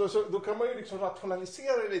 Så då kan man ju liksom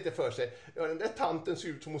rationalisera det lite för sig. Ja, den där tanten ser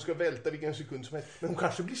ut som hon ska välta vilken sekund som helst. Men hon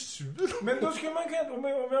kanske blir sur. Men då ska man kunna,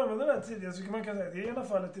 om vi använder den här tidigare, så kan man kunna säga att det är i alla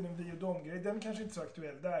fall en vi och dom-grej. Den kanske inte är så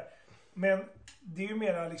aktuell där. Men det är ju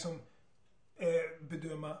mera liksom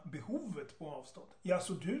bedöma behovet på avstånd. Ja,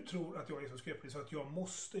 så du tror att jag är så skröplig så att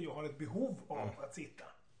jag har ett behov av att sitta.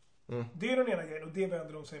 Det är den ena grejen och det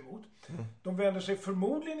vänder de sig emot. De vänder sig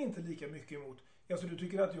förmodligen inte lika mycket emot. Alltså du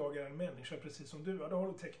tycker att jag är en människa precis som du. Ja, det har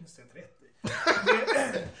du tekniskt sett rätt i.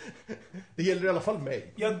 Det gäller i alla fall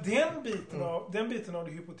mig. Ja, den biten av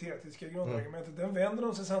det hypotetiska grundargumentet, den vänder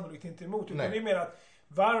de sig sannolikt inte emot. Utan det är mer att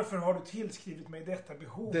varför har du tillskrivit mig detta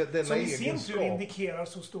behov som i sin tur indikerar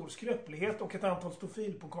så stor skröplighet och ett antal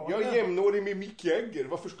stofilpokaler. Jag är jämnårig med Mick Jagger.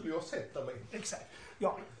 Varför skulle jag sätta mig? Exakt.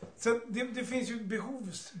 Ja. Så det finns ju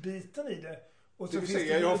behovsbiten i det. Och så det vill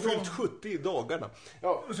säga, jag har fyllt 70 i dagarna.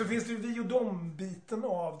 Ja. Och så finns det ju vi och dom-biten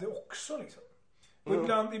av det också. Liksom.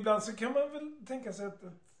 Och ibland så kan man väl tänka sig att...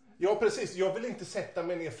 Ja, precis. Jag vill inte sätta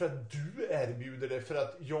mig ner för att du erbjuder det. För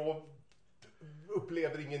att jag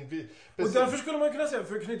upplever ingen... Och därför skulle man kunna säga,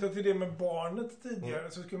 för att knyta till det med barnet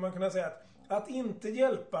tidigare, så skulle man kunna säga att inte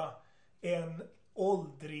hjälpa en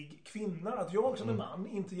åldrig kvinna, att jag som en man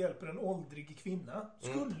inte hjälper en åldrig kvinna,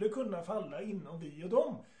 skulle kunna falla inom vi och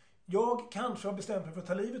dom. Jag kanske har bestämt mig för att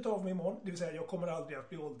ta livet av mig imorgon. Det vill säga, jag kommer aldrig att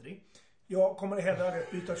bli åldrig. Jag kommer heller aldrig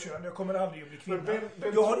att byta kön. Jag kommer aldrig att bli kvinna.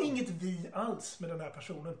 Jag har inget vi alls med den här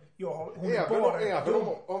personen. Hon är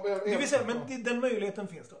bara... Det vill säga, men den möjligheten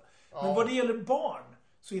finns då. Ja. Men vad det gäller barn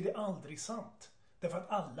så är det aldrig sant. Därför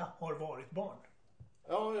att alla har varit barn.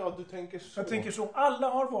 Ja, du tänker så. Jag tänker så. Alla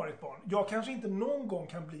har varit barn. Jag kanske inte någon gång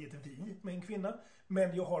kan bli ett vi med en kvinna.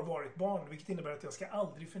 Men jag har varit barn. Vilket innebär att jag ska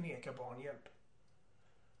aldrig förneka barn hjälp.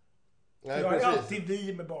 Nej, jag är alltid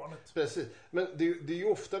vi med barnet. Precis. Men det är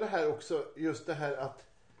ju ofta det här också, just det här att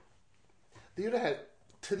det är ju det här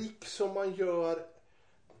trick som man gör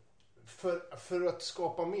för att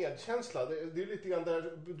skapa medkänsla. Det är lite grann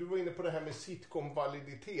där, du var inne på det här med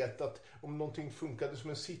sitcom-validitet, att om någonting funkade som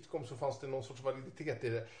en sitcom så fanns det någon sorts validitet i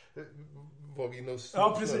det. Var vi inne och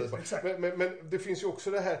ja, precis, exakt. Men det finns ju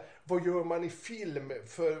också det här, vad gör man i film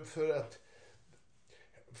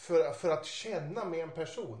för att känna med en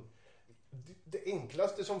person? Det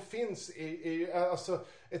enklaste som finns är alltså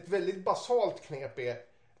ett väldigt basalt knep är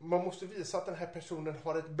man måste visa att den här personen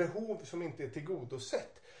har ett behov som inte är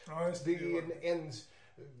tillgodosett. Ja, det är en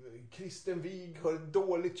Kristen Wiig har ett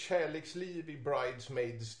dåligt kärleksliv i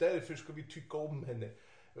Bridesmaids, därför ska vi tycka om henne.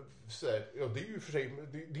 Så här, ja, det är ju för sig,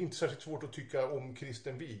 det är inte särskilt svårt att tycka om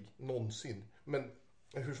Kristen Wiig någonsin, men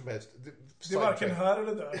hur som helst. Det är varken här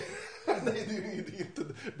eller där. Nej,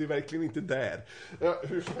 det är verkligen inte där. Ja,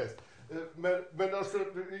 hur som helst. Men alltså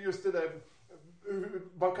just det där,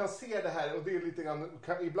 man kan se det här och det är lite grann,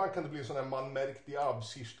 ibland kan det bli en sån här man märkt i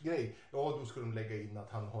Absicht-grej. Ja, då ska de lägga in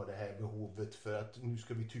att han har det här behovet för att nu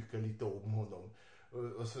ska vi tycka lite om honom.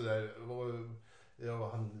 Och sådär. Ja,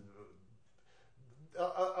 han...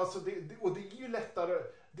 Alltså det är ju lättare,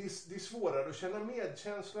 det är svårare att känna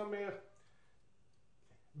medkänsla med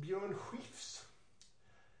Björn Skifs.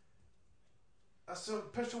 Alltså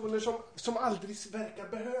personer som aldrig verkar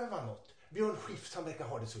behöva något. Björn Skifs, han verkar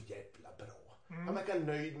ha det så jävla bra. Han verkar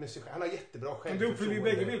nöjd med sig själv. Han har jättebra självförtroende. Men du uppfyller ju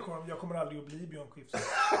bägge villkoren. Jag kommer aldrig att bli Björn Skifs.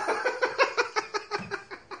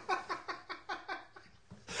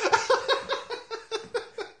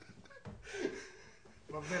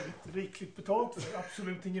 Det var väldigt rikligt betalt för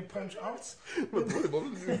absolut ingen punch alls. Det var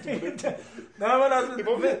väl inte Nej, men alltså, det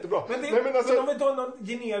var väl jättebra. Men om vi tar någon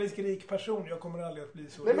generisk rik person, jag kommer aldrig att bli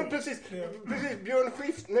så. Nej, men precis Björn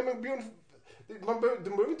Skifs. Nej, men de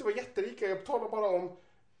behöver inte vara jätterika. Jag talar bara om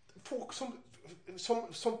folk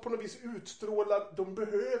som på något vis utstrålar, de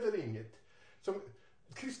behöver inget. Som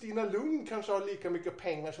Kristina Lugn kanske har lika mycket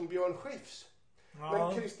pengar som Björn Skifs. Ja.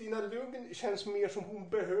 Men Kristina Lugn känns mer som hon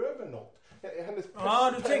behöver något.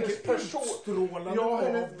 Du tänker utstrålande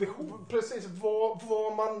av behov. Precis,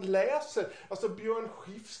 vad man läser. Alltså Björn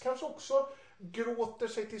Skifs kanske också gråter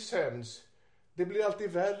sig till sömns. Det blir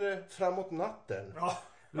alltid värre framåt natten. Ja.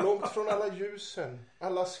 Långt från alla ljusen,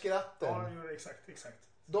 alla skratten. Ja, exakt.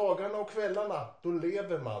 Dagarna och kvällarna, då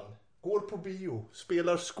lever man. går på bio,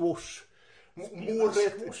 spelar squash.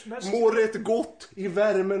 Mår rätt gott i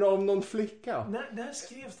värmen av någon flicka. När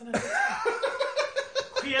skrevs den här texten?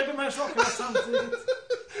 Sker de här sakerna samtidigt?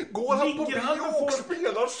 Går han på bio och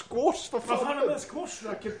spelar squash? Vad fan är det med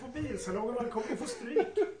squashracket på bilsalongen? Han kommer få stryk.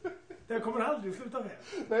 Det kommer aldrig sluta med.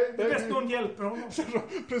 Nej, det är bäst någon hjälper honom.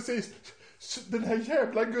 Precis. Den här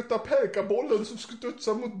jävla guttaperka-bollen som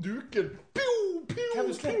studsar mot duken. Kan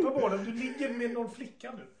du släppa bollen? Du ligger med någon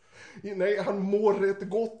flicka nu. Nej, han mår rätt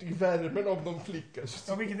gott i värmen av någon flicka.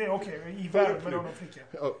 Ja, vilket är okej. I värmen av någon flicka.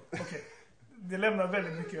 Ja. Okej. Det lämnar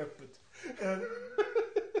väldigt mycket öppet.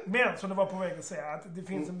 Men som det var på väg att säga, att det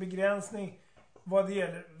finns en begränsning vad det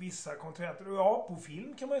gäller vissa kontinenter. Och ja, på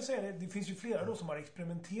film kan man ju säga det. Det finns ju flera då som har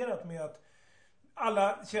experimenterat med att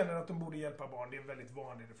alla känner att de borde hjälpa barn. Det är en väldigt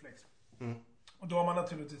vanlig reflex. Och då har man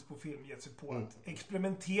naturligtvis på film gett sig på att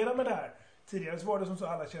experimentera med det här. Tidigare så var det som så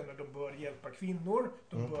alla känner att de bör hjälpa kvinnor,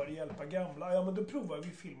 de bör hjälpa gamla. Ja, men då provar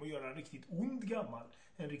vi film och göra en riktigt ond gammal,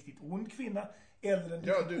 en riktigt ond kvinna eller en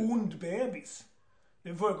riktigt ond bebis.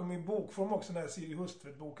 Det förekommer i bokform också, den här Siri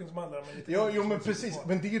Hustvedt-boken som handlar om en liten... Jo, men precis.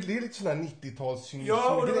 Men det är lite sån här 90-talsgrej.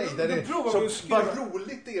 Ja, Vad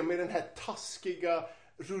roligt det är med den här taskiga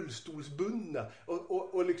rullstolsbundna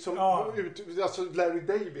och liksom alltså Larry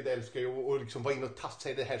David älskar ju och liksom var inne och tassa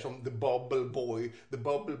i det här som The Bubble Boy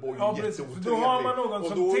ja, är jätteotrevlig. Då har man någon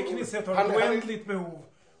som tekniskt sett har ett oändligt behov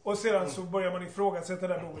och sedan så börjar man ifrågasätta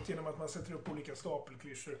det här behovet genom att man sätter upp olika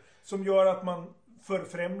stapelklyschor som gör att man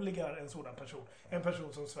förfrämligar en sådan person. En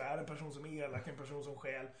person som svär, en person som är elak, en person som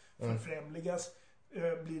skäl förfrämligas.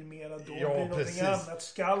 Blir mera då, blir någonting annat,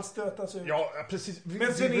 skall stötas ut. Ja, precis.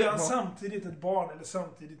 Men sen är han samtidigt ett barn eller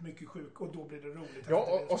samtidigt mycket sjuk och då blir det roligt.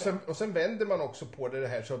 Ja, och sen vänder man också på det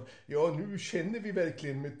här så att nu känner vi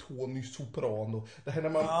verkligen med Tony Soprano. Det här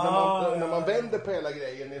när man vänder på hela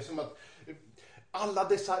grejen är som att alla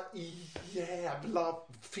dessa jävla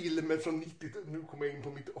filmer från 90, nu kommer jag in på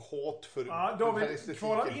mitt hat för David,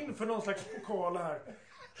 kvala in för någon slags pokal här.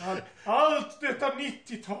 Allt detta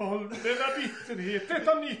 90-tal, denna bitterhet,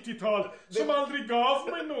 detta 90-tal som aldrig gav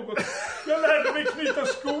mig något. Jag lärde mig knyta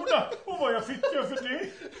skorna och vad jag fick jag för det?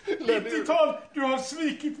 90-tal, du har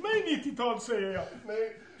svikit mig 90-tal säger jag.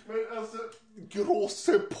 Nej, men alltså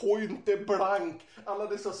Grosse Pointe Blank, alla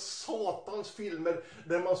dessa satans filmer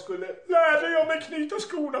där man skulle... Lärde jag mig knyta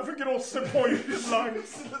skorna för Grosse Pointe Blank?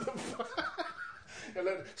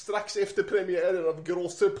 Eller strax efter premiären av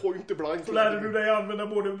Grosse Pointe Blank. Så lärde du dig använda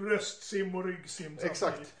både bröstsim och ryggsim.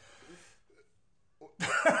 Exakt.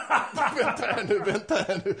 Vänta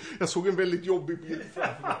här nu. Jag såg en väldigt jobbig bild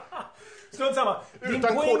framför mig. Strunt samma.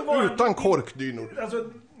 Utan korkdynor. Alltså,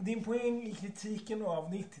 din poäng i kritiken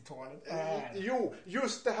av 90-talet är... Jo,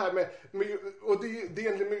 just det här med och det är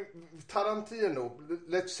egentligen med Tarantino.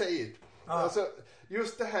 Let's say it. Alltså,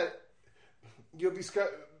 just det här...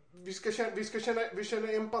 Vi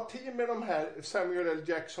känner empati med de här Samuel L.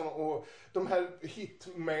 Jackson och de här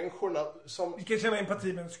hitmänniskorna som... Vi ska känna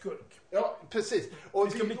empati med en skurk. Ja, precis. Och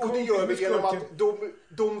det gör vi genom att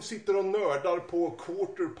de sitter och nördar på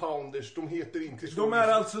quarter pounders. De heter inte så. De är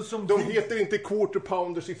alltså som... De heter inte quarter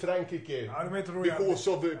pounders i Frankrike. Ja, de heter because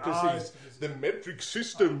of precis. The metric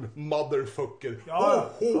system, motherfucker.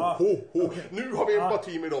 Okay. Nu har vi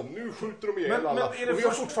empati med dem. Nu skjuter de ihjäl alla. Och vi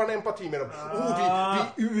har fortfarande empati med dem.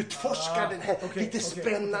 Vi utforskar den här lite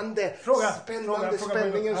spännande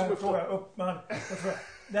spänningen som uppstår.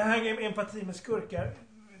 Det här med empati med skurkar,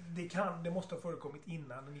 det måste ha förekommit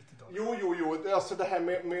innan 90-talet. Jo. Alltså det här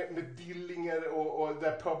med Dillinger och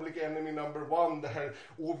det Public Enemy number 1, det här,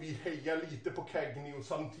 och vi hejar lite på Cagney och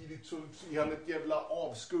samtidigt så är han ett jävla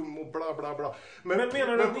avskum och bla bla bla. Men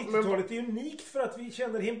menar du att 90-talet är unikt för att vi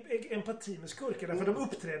känner empati med skurkar därför de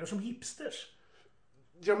uppträder som hipsters?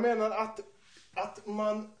 Jag menar att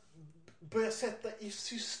man börjar sätta i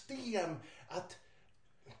system att...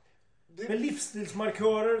 Med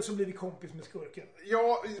livsstilsmarkörer så blir vi kompis med skurken.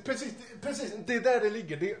 Ja, precis. Det är där det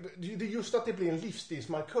ligger. Det är just att det blir en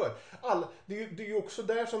livsstilsmarkör. Det är ju också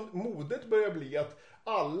där som modet börjar bli att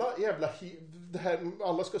alla jävla...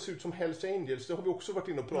 alla ska se ut som Hells Angels. Det har vi också varit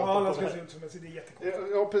inne och pratat om. Ja, alla ska se ut som det är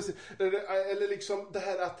jättekonstigt. Ja, precis. Eller liksom det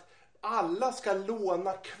här att alla ska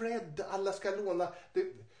låna cred. Alla ska låna...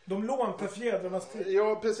 De låntar fjädrarnas tid.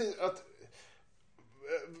 Ja, precis. Att...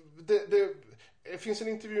 Det finns en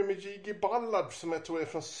intervju med J.G. Ballard som jag tror är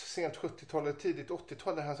från sent 70-talet, tidigt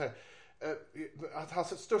 80-tal där han säger att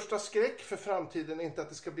hans största skräck för framtiden är inte att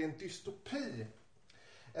det ska bli en dystopi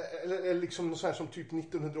eller liksom något sånt som typ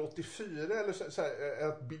 1984 eller så här,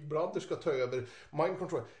 att Big Brother ska ta över mind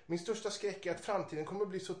control. Min största skräck är att framtiden kommer att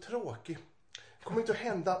bli så tråkig. Det kommer inte att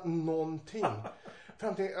hända någonting.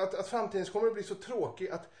 att framtiden kommer att bli så tråkig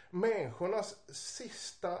att människornas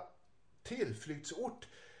sista tillflyktsort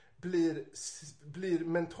blir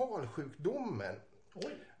mentalsjukdomen.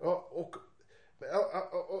 Oj. Och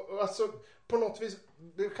alltså på något vis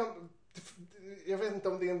jag vet inte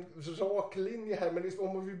om det är en rak linje här, men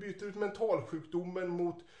om vi byter ut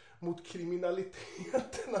mentalsjukdomen mot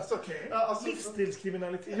kriminaliteten. Alltså,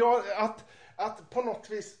 Livsstilskriminalitet. Ja, att på något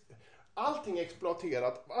vis allting är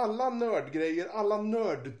exploaterat. Alla nördgrejer, alla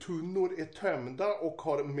nördtunnor är tömda och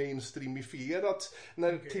har mainstreamifierats.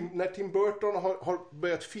 När Tim Burton har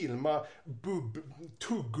börjat filma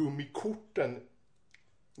tuggummikorten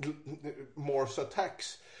Mars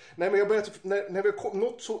Attacks. Nej, men när vi har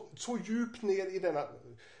nått så djupt ner i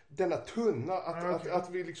denna tunna att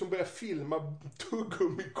vi liksom börjar filma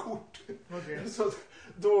tuggummikort. Okay. Så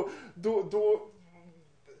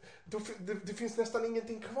det finns nästan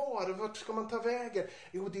ingenting kvar. Vart ska man ta vägen?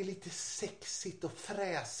 Jo, det är lite sexigt och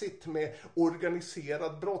fräsigt med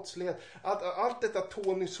organiserad brottslighet. Allt detta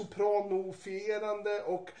Tony Soprano-fierande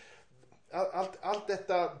och allt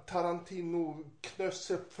detta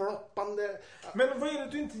Tarantino-knössefloppande. Men vad är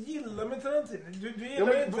det du inte gillar med Tarantino? Du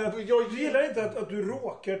gillar inte att du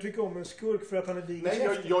råkar tycka om en skurk för att han är lik.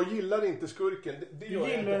 Nej, jag gillar inte skurken. Det gör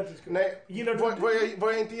jag inte. Nej,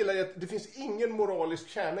 vad jag inte gillar är att det finns ingen moralisk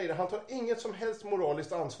kärna i det. Han tar inget som helst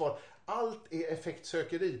moraliskt ansvar. Allt är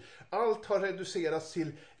effektsökeri. Allt har reducerats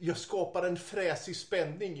till jag skapar en fräsig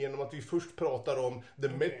spänning genom att vi först pratar om the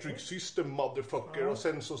metric system motherfucker och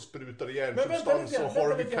sen så sprutar det hjärnsubstans och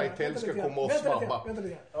Harvey Keitel ska komma och svabba.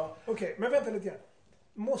 Okej, men vänta lite grann.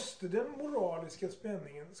 Måste den moraliska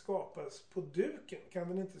spänningen skapas på duken? Kan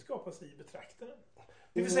den inte skapas i betraktaren?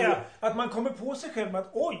 Det vill säga att man kommer på sig själv med att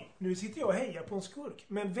oj, nu sitter jag och hejar på en skurk.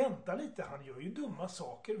 Men vänta lite, han gör ju dumma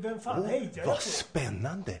saker. Vem fan hejar jag på? Vad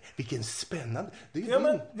spännande, vilken spännande. Det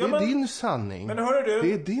är din sanning. Men hör du?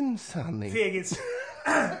 Det är din sanning. Fegis.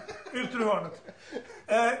 Ut ur hörnet.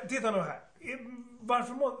 Titta nu här.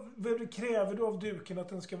 Varför kräver du av duken att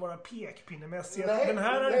den ska vara pekpinnemässig? Nej,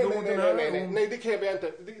 det kräver jag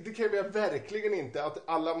inte. Det kräver jag verkligen inte. Att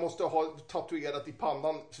alla måste ha tatuerat i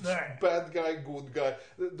pannan. Nej. Bad guy, good guy.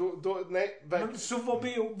 Nej, men så vad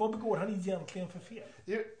begår han egentligen för fel?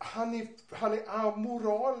 Han är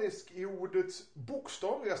amoralisk i ordets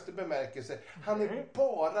bokstavligaste bemärkelse. Han är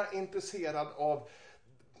bara intresserad av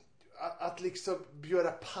att liksom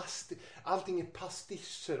göra allting är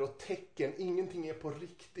pastischer och tecken. Ingenting är på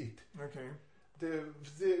riktigt. Okej. Det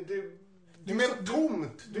är så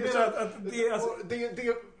tomt.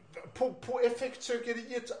 På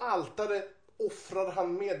effektsökeriets altare offrar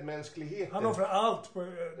han medmänskligheten. Han offrar allt.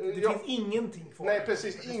 Det finns ingenting kvar. Nej,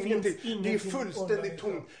 precis. Ingenting. Det är fullständigt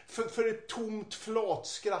tomt. För ett tomt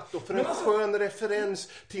flatskratt och för en skön referens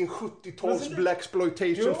till en 70-tals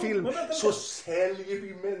blaxploitation-film så säljer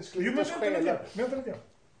vi mänsklighetens själar. Vänta lite.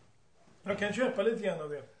 Jag kan köpa lite grann av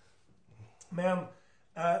det. Men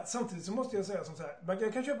samtidigt så måste jag säga som så här.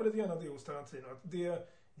 Jag kan köpa lite grann av det hos Tarantino. Att det är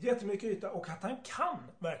jättemycket yta och att han kan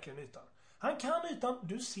verkligen ytan. Han kan ytan,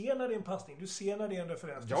 du ser när det är en passning, du ser när det är en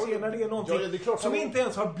referens, du ser när det är någonting som inte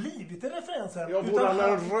ens har blivit en referens här. Ja, vore han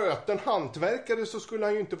en röten hantverkare så skulle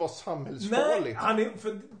han ju inte vara samhällsfarlig. Nej,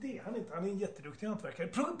 han är en jätteduktig hantverkare.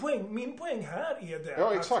 Min poäng här är den.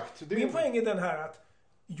 Ja, exakt. Min poäng är den här att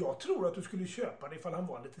jag tror att du skulle köpa det ifall han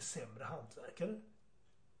var lite sämre hantverkare.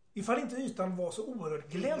 Ifall inte ytan var så oerhört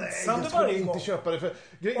glänsande varje gång. Nej, jag skulle inte köpa det för...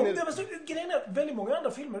 Grejen är att väldigt många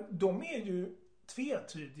andra filmer, de är ju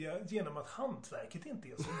tvetydiga genom att hantverket inte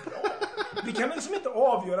är så bra. Vi kan liksom inte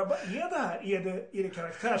avgöra, vad är det här? Är det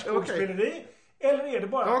karaktärsskådespeleri? Eller är det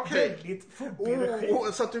bara väldigt fubbig regi?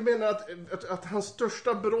 Så att du menar att hans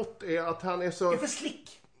största brott är att han är så... Det är för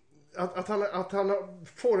slick.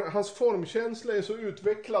 Hans formkänsla är så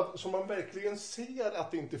utvecklad som man verkligen ser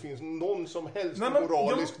att det inte finns någon som helst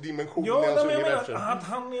moralisk dimension i hans universum. Att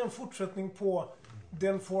han är en fortsättning på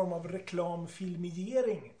den form av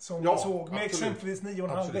reklamfilmiering som vi såg med exempelvis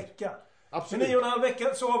 9,5 vecka. Absolut. Med 9,5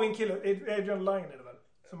 vecka så har vi en kille, Adrian Lyne är det väl?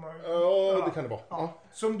 Det kan det vara. Ja.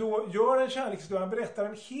 Som då gör en kärlekshistoria, han berättar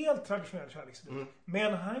en helt traditionell kärlekshistoria.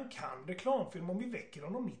 Men han kan reklamfilm om vi väcker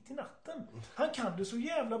honom mitt i natten. Han kan det så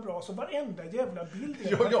jävla bra som varenda jävla bild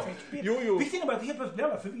är en perfekt bild. Vilket innebär att helt plötsligt blir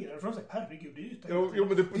alla förvirrade för de säger, herregud det är yta.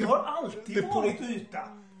 Det har alltid varit yta.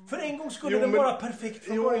 För en gång skulle den vara perfekt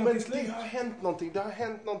från början till slut. Det har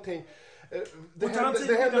hänt någonting. Det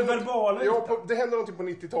händer någonting på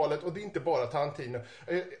 90-talet och det är inte bara Tarantino.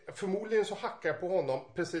 Förmodligen så hackar jag på honom,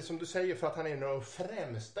 precis som du säger, för att han är en av de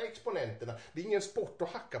främsta exponenterna. Det är ingen sport att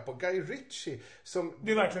hacka på Guy Ritchie.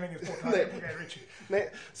 Det är verkligen ingen sport att hacka på Guy Ritchie.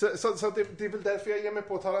 Nej, så det är väl därför jag ger mig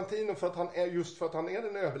på Tarantino, för att han är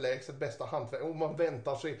den överlägset bbästa hantverkaren. Och man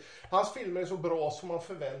väntar sig, hans filmer är så bra så man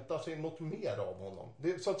förväntar sig något mer av honom.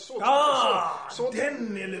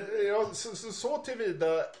 Så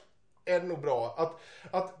tillvida är det nog bra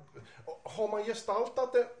att har man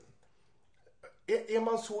gestaltat det, är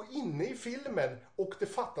man så inne i filmen och det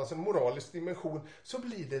fattas en moralisk dimension, så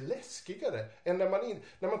blir det läskigare än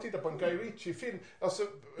när man tittar på en Guy Ritchie-film. Alltså,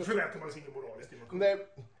 förväntar man sig ingen moralisk dimension. Nej,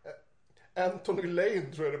 Anthony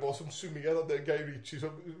Lane tror jag det var som summerade Guy Ritchie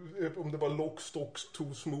om det var Lock, Stocks,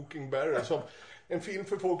 Two Smoking Barrels, som en film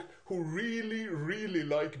för folk who really, really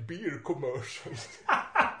like beer commercials.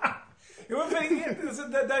 Jo, men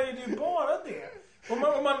där är det ju bara det. Och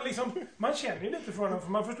man liksom, man känner ju lite för honom, för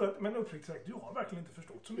man förstår att, men uppriktigt sagt, du har verkligen inte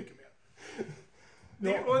förstått så mycket mer.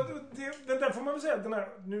 Den där får man väl säga,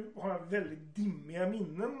 nu har jag väldigt dimmiga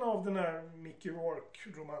minnen av den här Mickey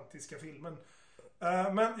Rourke-romantiska filmen.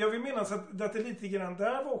 Men jag vill minnas att det lite grann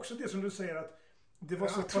där var också det som du säger, att det var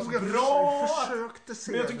så pass bra.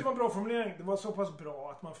 Men jag tyckte det var en bra formulering. Det var så pass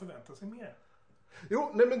bra att man förväntar sig mer.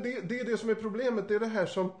 Jo, nej, men det är det som är problemet. Det är det här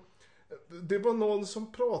som... Det var någon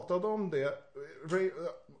som pratade om det.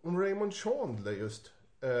 Om Raymond Chandler just.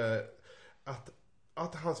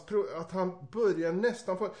 Att han börjar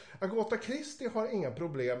nästan få... Agatha Christie har inga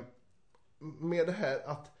problem med det här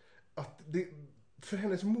att det, för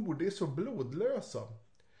hennes mord är så blodlösa.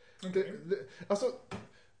 Okay.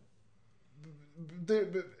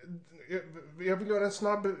 Jag vill göra en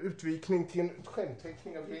snabb utvikning till en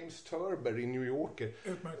skämtteckning av James Thurber i New Yorker.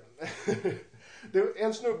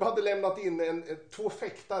 En snubbe hade lämnat in två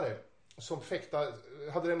fäktare som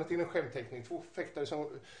hade lämnat in en skämtteckning. Två fäktare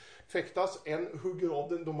som fäktas, en hugger av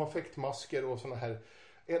den, de har fäktmasker och såna här.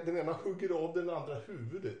 Den ena hugger av den andra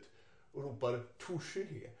huvudet och ropar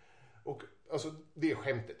touché. Och alltså det är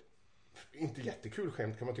skämtet. Inte jättekul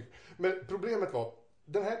skämt kan man tycka. Men problemet var,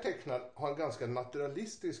 den här tecknaren har en ganska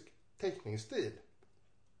naturalistisk teckningsstil.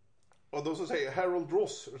 Och då så säger Harold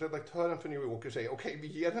Ross, redaktören för New Yorker, säger okej, vi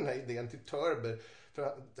ger den här idén till Thurber.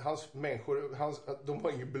 För hans människor, de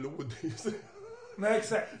har inget blod i sig. Nej,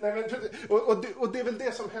 exakt. Nej, men, och det är väl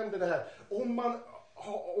det som händer det här.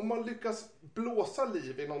 Om man lyckas blåsa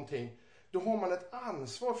liv i någonting, då har man ett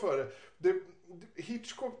ansvar för det.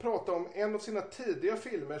 Hitchcock pratade om en av sina tidiga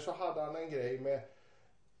filmer, så hade han en grej med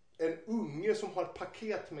en unge som har ett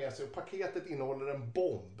paket med sig, och paketet innehåller en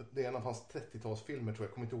bomb. Det är en av hans 30-talsfilmer, tror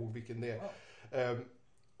jag. Kommer inte ihåg vilken det är.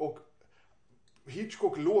 Och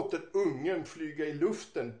Hitchcock låter ungen flyga i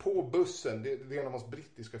luften på bussen. Det är en av hans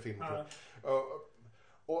brittiska filmer, tror jag.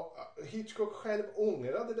 Och Hitchcock själv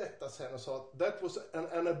ångrade detta sen och sa att that was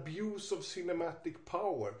an abuse of cinematic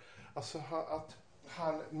power. Alltså att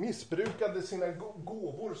han missbrukade sina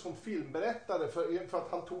gåvor som filmberättare för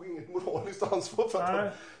att han tog inget moraliskt ansvar för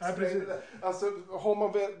att alltså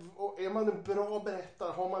är man en bra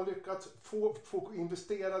berättare, har man lyckats få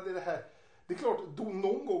investerad i det här, det är klart då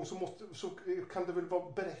någon gång så kan det väl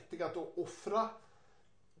vara berättigat att offra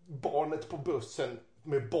barnet på bussen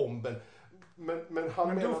med bomben. Men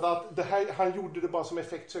han menade att det här, han gjorde det bara som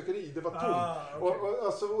effektsökeri. Det var tomt. Okay.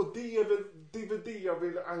 Och det är väl det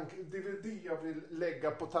jag vill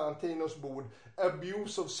lägga på Tarantinos bord.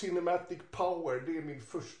 Abuse of cinematic power. Det är min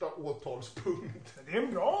första åtalspunkt. Det är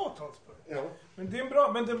en bra åtalspunkt. Ja. Men det är en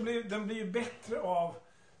bra, men den blir ju bättre av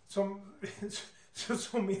som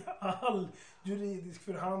i all juridisk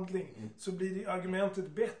förhandling så blir det argumentet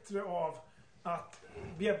bättre av att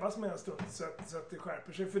bjäbbas med en stund så att det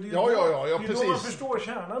skärper sig. För det är precis. Då man förstår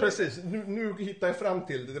kärnan. Precis, nu hittar jag fram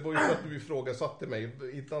till det. Det var ju för att du ifrågasatte mig.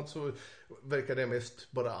 Innan så verkar det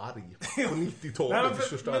mest bara arg på 90-talet i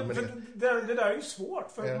största allmänhet. Det där är ju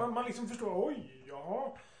svårt. För man liksom förstår,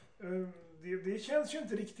 det känns ju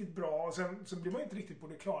inte riktigt bra. Och sen så blir man inte riktigt på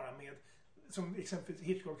det klara med, som exempelvis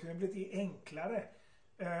Hitchcock, det blir enklare.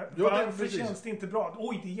 Varför känns det inte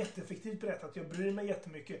bra? Det är jätteeffektivt berättat. Jag bryr mig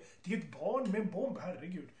jättemycket. Det är ett barn med en bomb,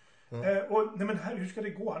 herregud. Hur ska det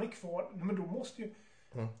gå? Han är kvar. Men då måste ju...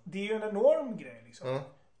 Det är ju en enorm grej liksom.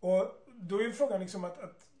 Och då är ju frågan liksom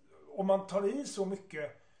att om man tar i så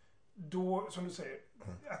mycket, då, som du säger,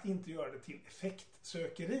 att inte göra det till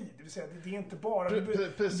effektsökeri. Det vill säga, det är inte bara... Du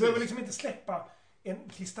behöver liksom inte släppa en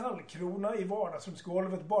kristallkrona i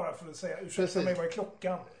vardagsrumsgolvet bara för att säga ursäkta mig, vad är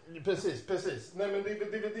klockan? Precis. Nej, men det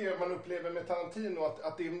är väl det man upplever med Tarantino,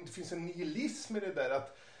 att det finns en nihilism i det där,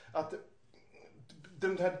 att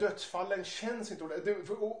de här dödsfallen känns inte ordentligt.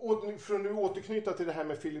 För att nu återknyta till det här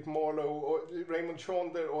med Philip Marlowe och Raymond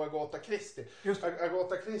Chandler och Agatha Christie.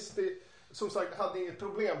 Agatha Christie, som sagt, hade inget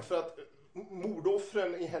problem för att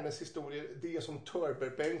mordoffren i hennes historia, det är som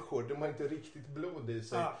törberbänkor. De har inte riktigt blod i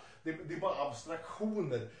sig. Det är bara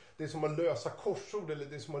abstraktioner. Det är som att lösa korsord eller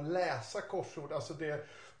det är som att läsa korsord. Alltså det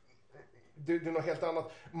är något helt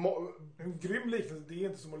annat. En grym liknelse. Det är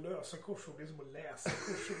inte som att lösa korsord, det är som att läsa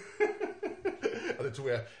korsord. Ja,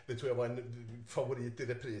 det tror jag var en favorit i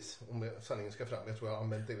repris, om sanningen ska fram. Jag tror jag har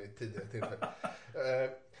använt det vid tidigare tillfälle.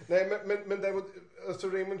 Nej, men däremot, alltså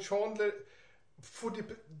Raymond Chandler,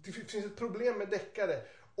 det finns ett problem med deckare.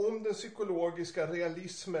 Om den psykologiska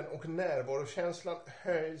realismen och närvarokänslan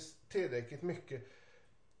höjs tillräckligt mycket,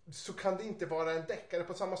 så kan det inte vara en deckare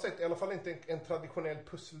på samma sätt. I alla fall inte en traditionell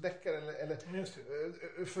pusseldeckare.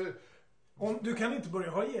 Du kan inte börja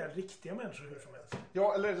ha ihjäl riktiga människor hur som helst.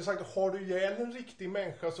 Ja, eller rättare sagt, har du ihjäl en riktig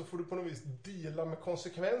människa så får du på något vis dela med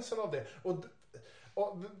konsekvenserna av det.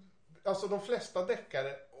 Och alltså de flesta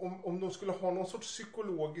deckare, om de skulle ha någon sorts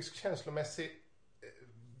psykologisk, känslomässig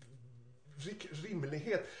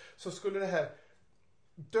rimlighet, så skulle det här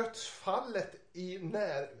dödsfallet i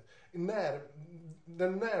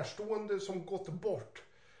den närstående som gått bort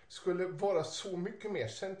skulle vara så mycket mer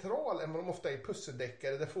central än vad de ofta är i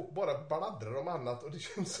pusseldeckare där folk bara bladdrar om annat, och det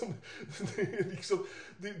känns som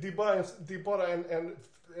det är bara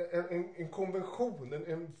en konvention,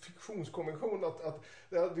 en fiktionskonvention att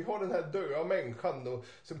vi har den här döda människan och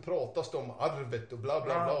sen pratas det om arvet och bla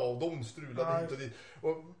bla bla och de strular hit och dit.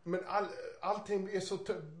 Men allting är så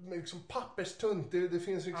liksom papperstunt, det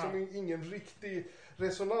finns liksom ingen riktig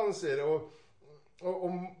resonans i det, och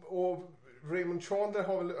Raymond Chandler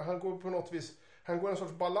han går på något vis, han går en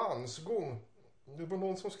sorts balansgång. Det var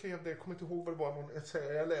någon som skrev det, jag kommer inte ihåg vad det var,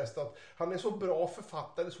 jag läste att han är så bra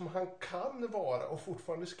författare som han kan vara och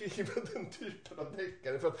fortfarande skriva den typen av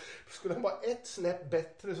deckare. För att skulle han vara ett snäpp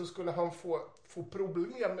bättre så skulle han få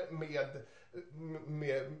problem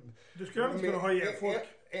med du skulle inte kunna ha ihjäl folk.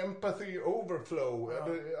 Empathy overflow.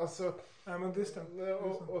 Alltså, nej, men det stämmer.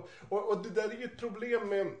 Och det där är ju ett problem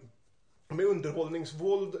med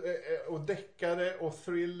underhållningsvåld och deckare och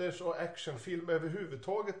thrillers och actionfilm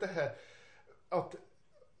överhuvudtaget, det här att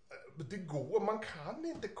det går, man kan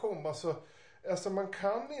inte komma så, alltså man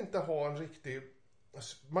kan inte ha en riktig,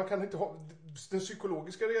 man kan inte ha den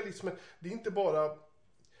psykologiska realismen. Det är inte bara,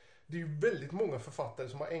 det är ju väldigt många författare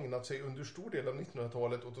som har ägnat sig under stor del av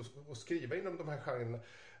 1900-talet åt att skriva inom de här genrerna.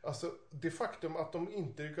 Alltså det faktum att de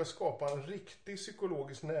inte lyckas skapa en riktig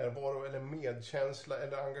psykologisk närvaro eller medkänsla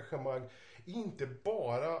eller engagemang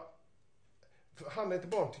handlar inte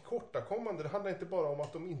bara om tillkortakommande, det handlar inte bara om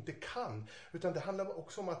att de inte kan, utan det handlar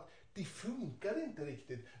också om att det funkar inte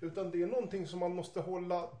riktigt, utan det är någonting som man måste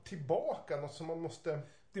hålla tillbaka, något som man måste...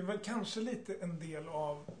 Det är väl kanske lite en del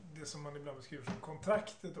av det som man ibland beskriver som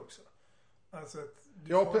kontraktet också. Alltså att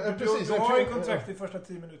du har en kontrakt i första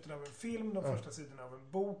 10 minuterna av en film, de första sidorna av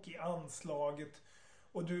en bok, i anslaget.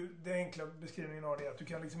 Och det enkla beskrivningen av det är att du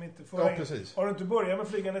kan liksom inte föra in... Har du inte börjat med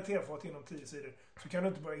flygande tefat inom 10 sidor, så kan du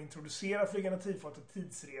inte börja introducera flygande tefat och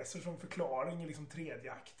tidsresor som förklaring i liksom 3:e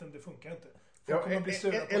akten. Det funkar inte.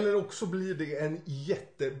 Eller också blir det en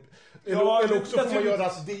eller också får man göra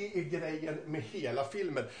att det är grejen med hela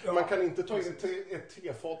filmen. Man kan inte ta in ett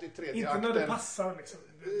tefat i 3:e akten. Inte när det passar liksom.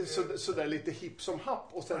 Så där lite hipp som happ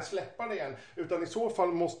och sen släppa det igen. Utan i så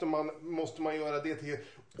fall måste man göra det till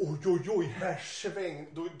oj, här sväng.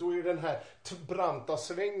 Då är den här branta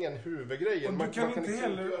svängen huvudgrejen. Och du kan inte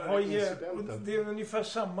heller ha det är ungefär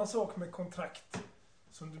samma sak med kontrakt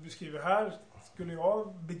som du beskriver här. Skulle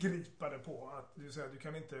jag begripa det på att du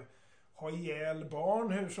kan inte ha ihjäl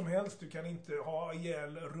barn hur som helst, du kan inte ha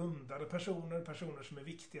ihjäl rundade personer som är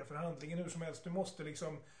viktiga för handlingen hur som helst. Du måste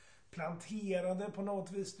liksom plantera det på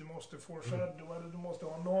något vis, du måste du måste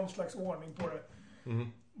ha någon slags ordning på det.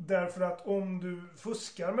 Därför att om du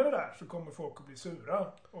fuskar med det där så kommer folk att bli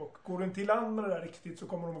sura, och går du inte i land med det där riktigt så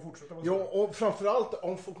kommer de att fortsätta vara sura. Ja, och framförallt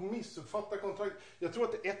om folk missuppfattar kontrakt. Jag tror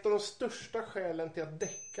att ett av de största skälen till att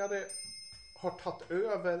deckare har tagit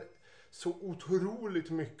över så otroligt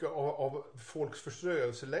mycket av folks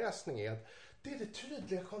förströelseläsning är att det är det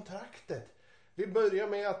tydliga kontraktet. Vi börjar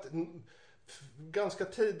med att ganska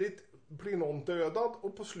tidigt blir någon dödad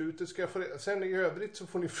och på slutet ska jag sen i övrigt så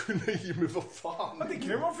får ni fylla i med vad fan. Ja, det kan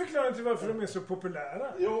ju vara förklaring till varför de är så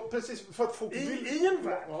populära. Ja, precis. För att folk I en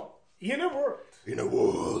värld. Ja. In a world.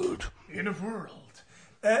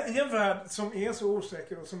 I en värld som är så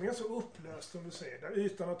osäker och som är så upplöst som du säger, där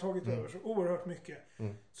ytan har tagit över så oerhört mycket,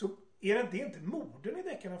 så det är inte morden i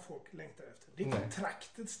deckarna folk längtar efter. Det är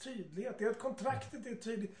kontraktets tydlighet. Det är att kontraktet är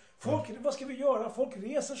tydligt. Folk, vad ska vi göra? Folk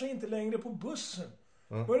reser sig inte längre på bussen.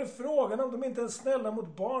 Vad är det frågan om? De är inte ens snälla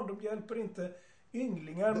mot barn. De hjälper inte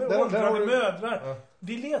ynglingar med åldrade mödrar.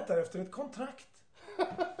 Vi letar efter ett kontrakt.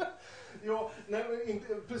 Ja, nej,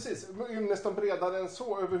 inte, precis. Nästan bredare än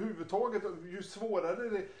så överhuvudtaget. Ju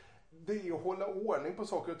svårare det är att hålla ordning på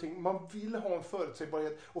saker och ting. Man vill ha en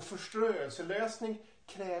förutsägbarhet. Och förströelseläsning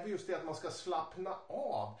kräver just det att man ska slappna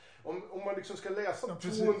av. Om man liksom ska läsa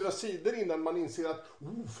 200 sidor innan man inser att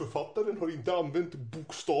författaren har inte använt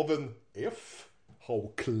bokstaven F.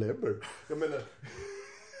 How clever. Jag menar...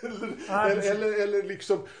 eller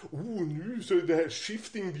liksom, nu så är det här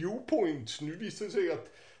shifting viewpoints. Nu visar det sig att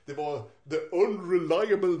det var the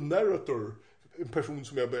unreliable narrator. En person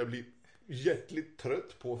som jag börjar bli hjärtligt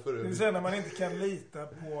trött på för övrigt. Det vill säga när man inte kan lita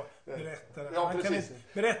på berättaren. Ja, precis.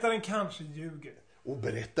 Berättaren kanske ljuger. Och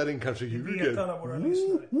berättaren kanske ljuger. Vet alla våra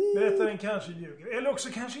lyssnare. Berättaren kanske ljuger. Eller också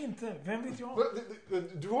kanske inte. Vem vet jag?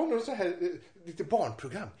 Du har något så här lite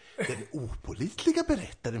barnprogram. Den opålitliga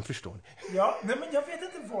berättaren, förstår ni? Ja, nej men jag vet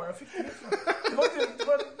inte vad jag fick det ifrån.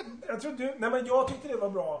 Jag tyckte det var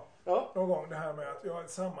bra någon gång det här med att jag har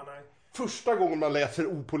ett sammanhang. Första gången man läser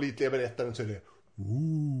opålitliga berättaren så är det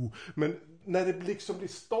men när det liksom blir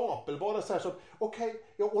stapelbara så här så okej,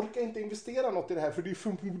 jag orkar inte investera något i det här för det är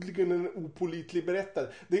förmodligen en opålitlig berättare.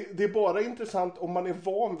 Det är bara intressant om man är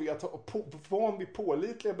van vid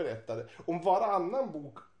pålitliga berättare. Om varannan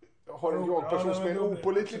bok har en jag-person som är en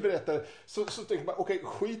opålitlig berättare så tänker man, okej,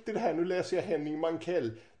 skit i det här, nu läser jag Henning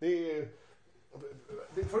Mankell.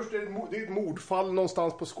 Först är det ett mordfall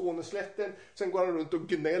någonstans på Skåneslätten. Sen går han runt och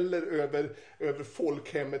gnäller över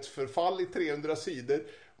folkhemmets förfall i 300 sidor.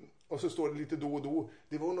 Och så står det lite då och då.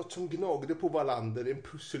 Det var något som gnagde på Wallander. En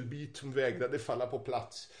pusselbit som vägrade falla på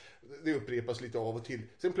plats. Det upprepas lite av och till.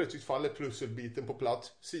 Sen plötsligt faller pusselbiten på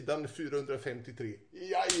plats. Sidan 453.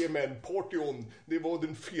 Jajamän, party on. Det var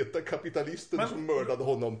den feta kapitalisten som mördade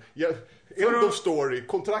honom. End of story.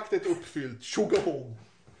 Kontraktet uppfyllt. Tjogahåg.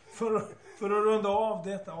 För att runda av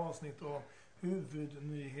detta avsnitt och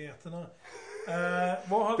huvudnyheterna.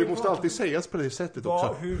 Det måste alltid sägas på det sättet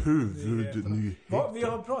också.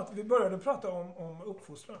 Huvudnyheter. Vi började prata om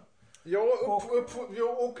uppfostran. Ja,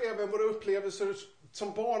 och även våra upplevelser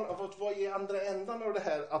som barn av att vara i andra ändan av det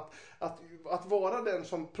här. Att vara den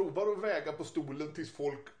som provar att väga på stolen tills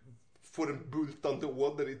folk får en bultande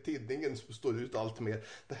åder i tidningen som står ut allt mer.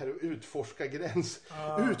 Det här att utforska gränser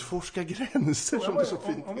som det så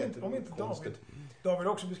fint heter. Om inte David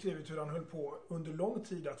har också beskrivit hur han höll på under lång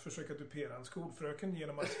tid att försöka dupera en skolfröken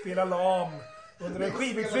genom att spela lam under en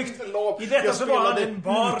skidutflykt. I detta så var han en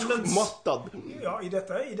barnens... Ja, i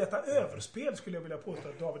detta överspel skulle jag vilja påstå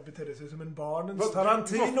att David betedde sig som en barnens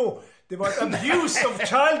Tarantino. Det var ett abuse of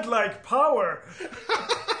childlike power.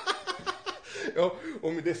 Ja,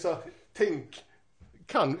 och med dessa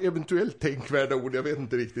eventuellt tänkvärda ord, jag vet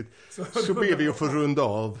inte riktigt, så ber vi att få runda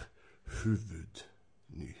av huvud.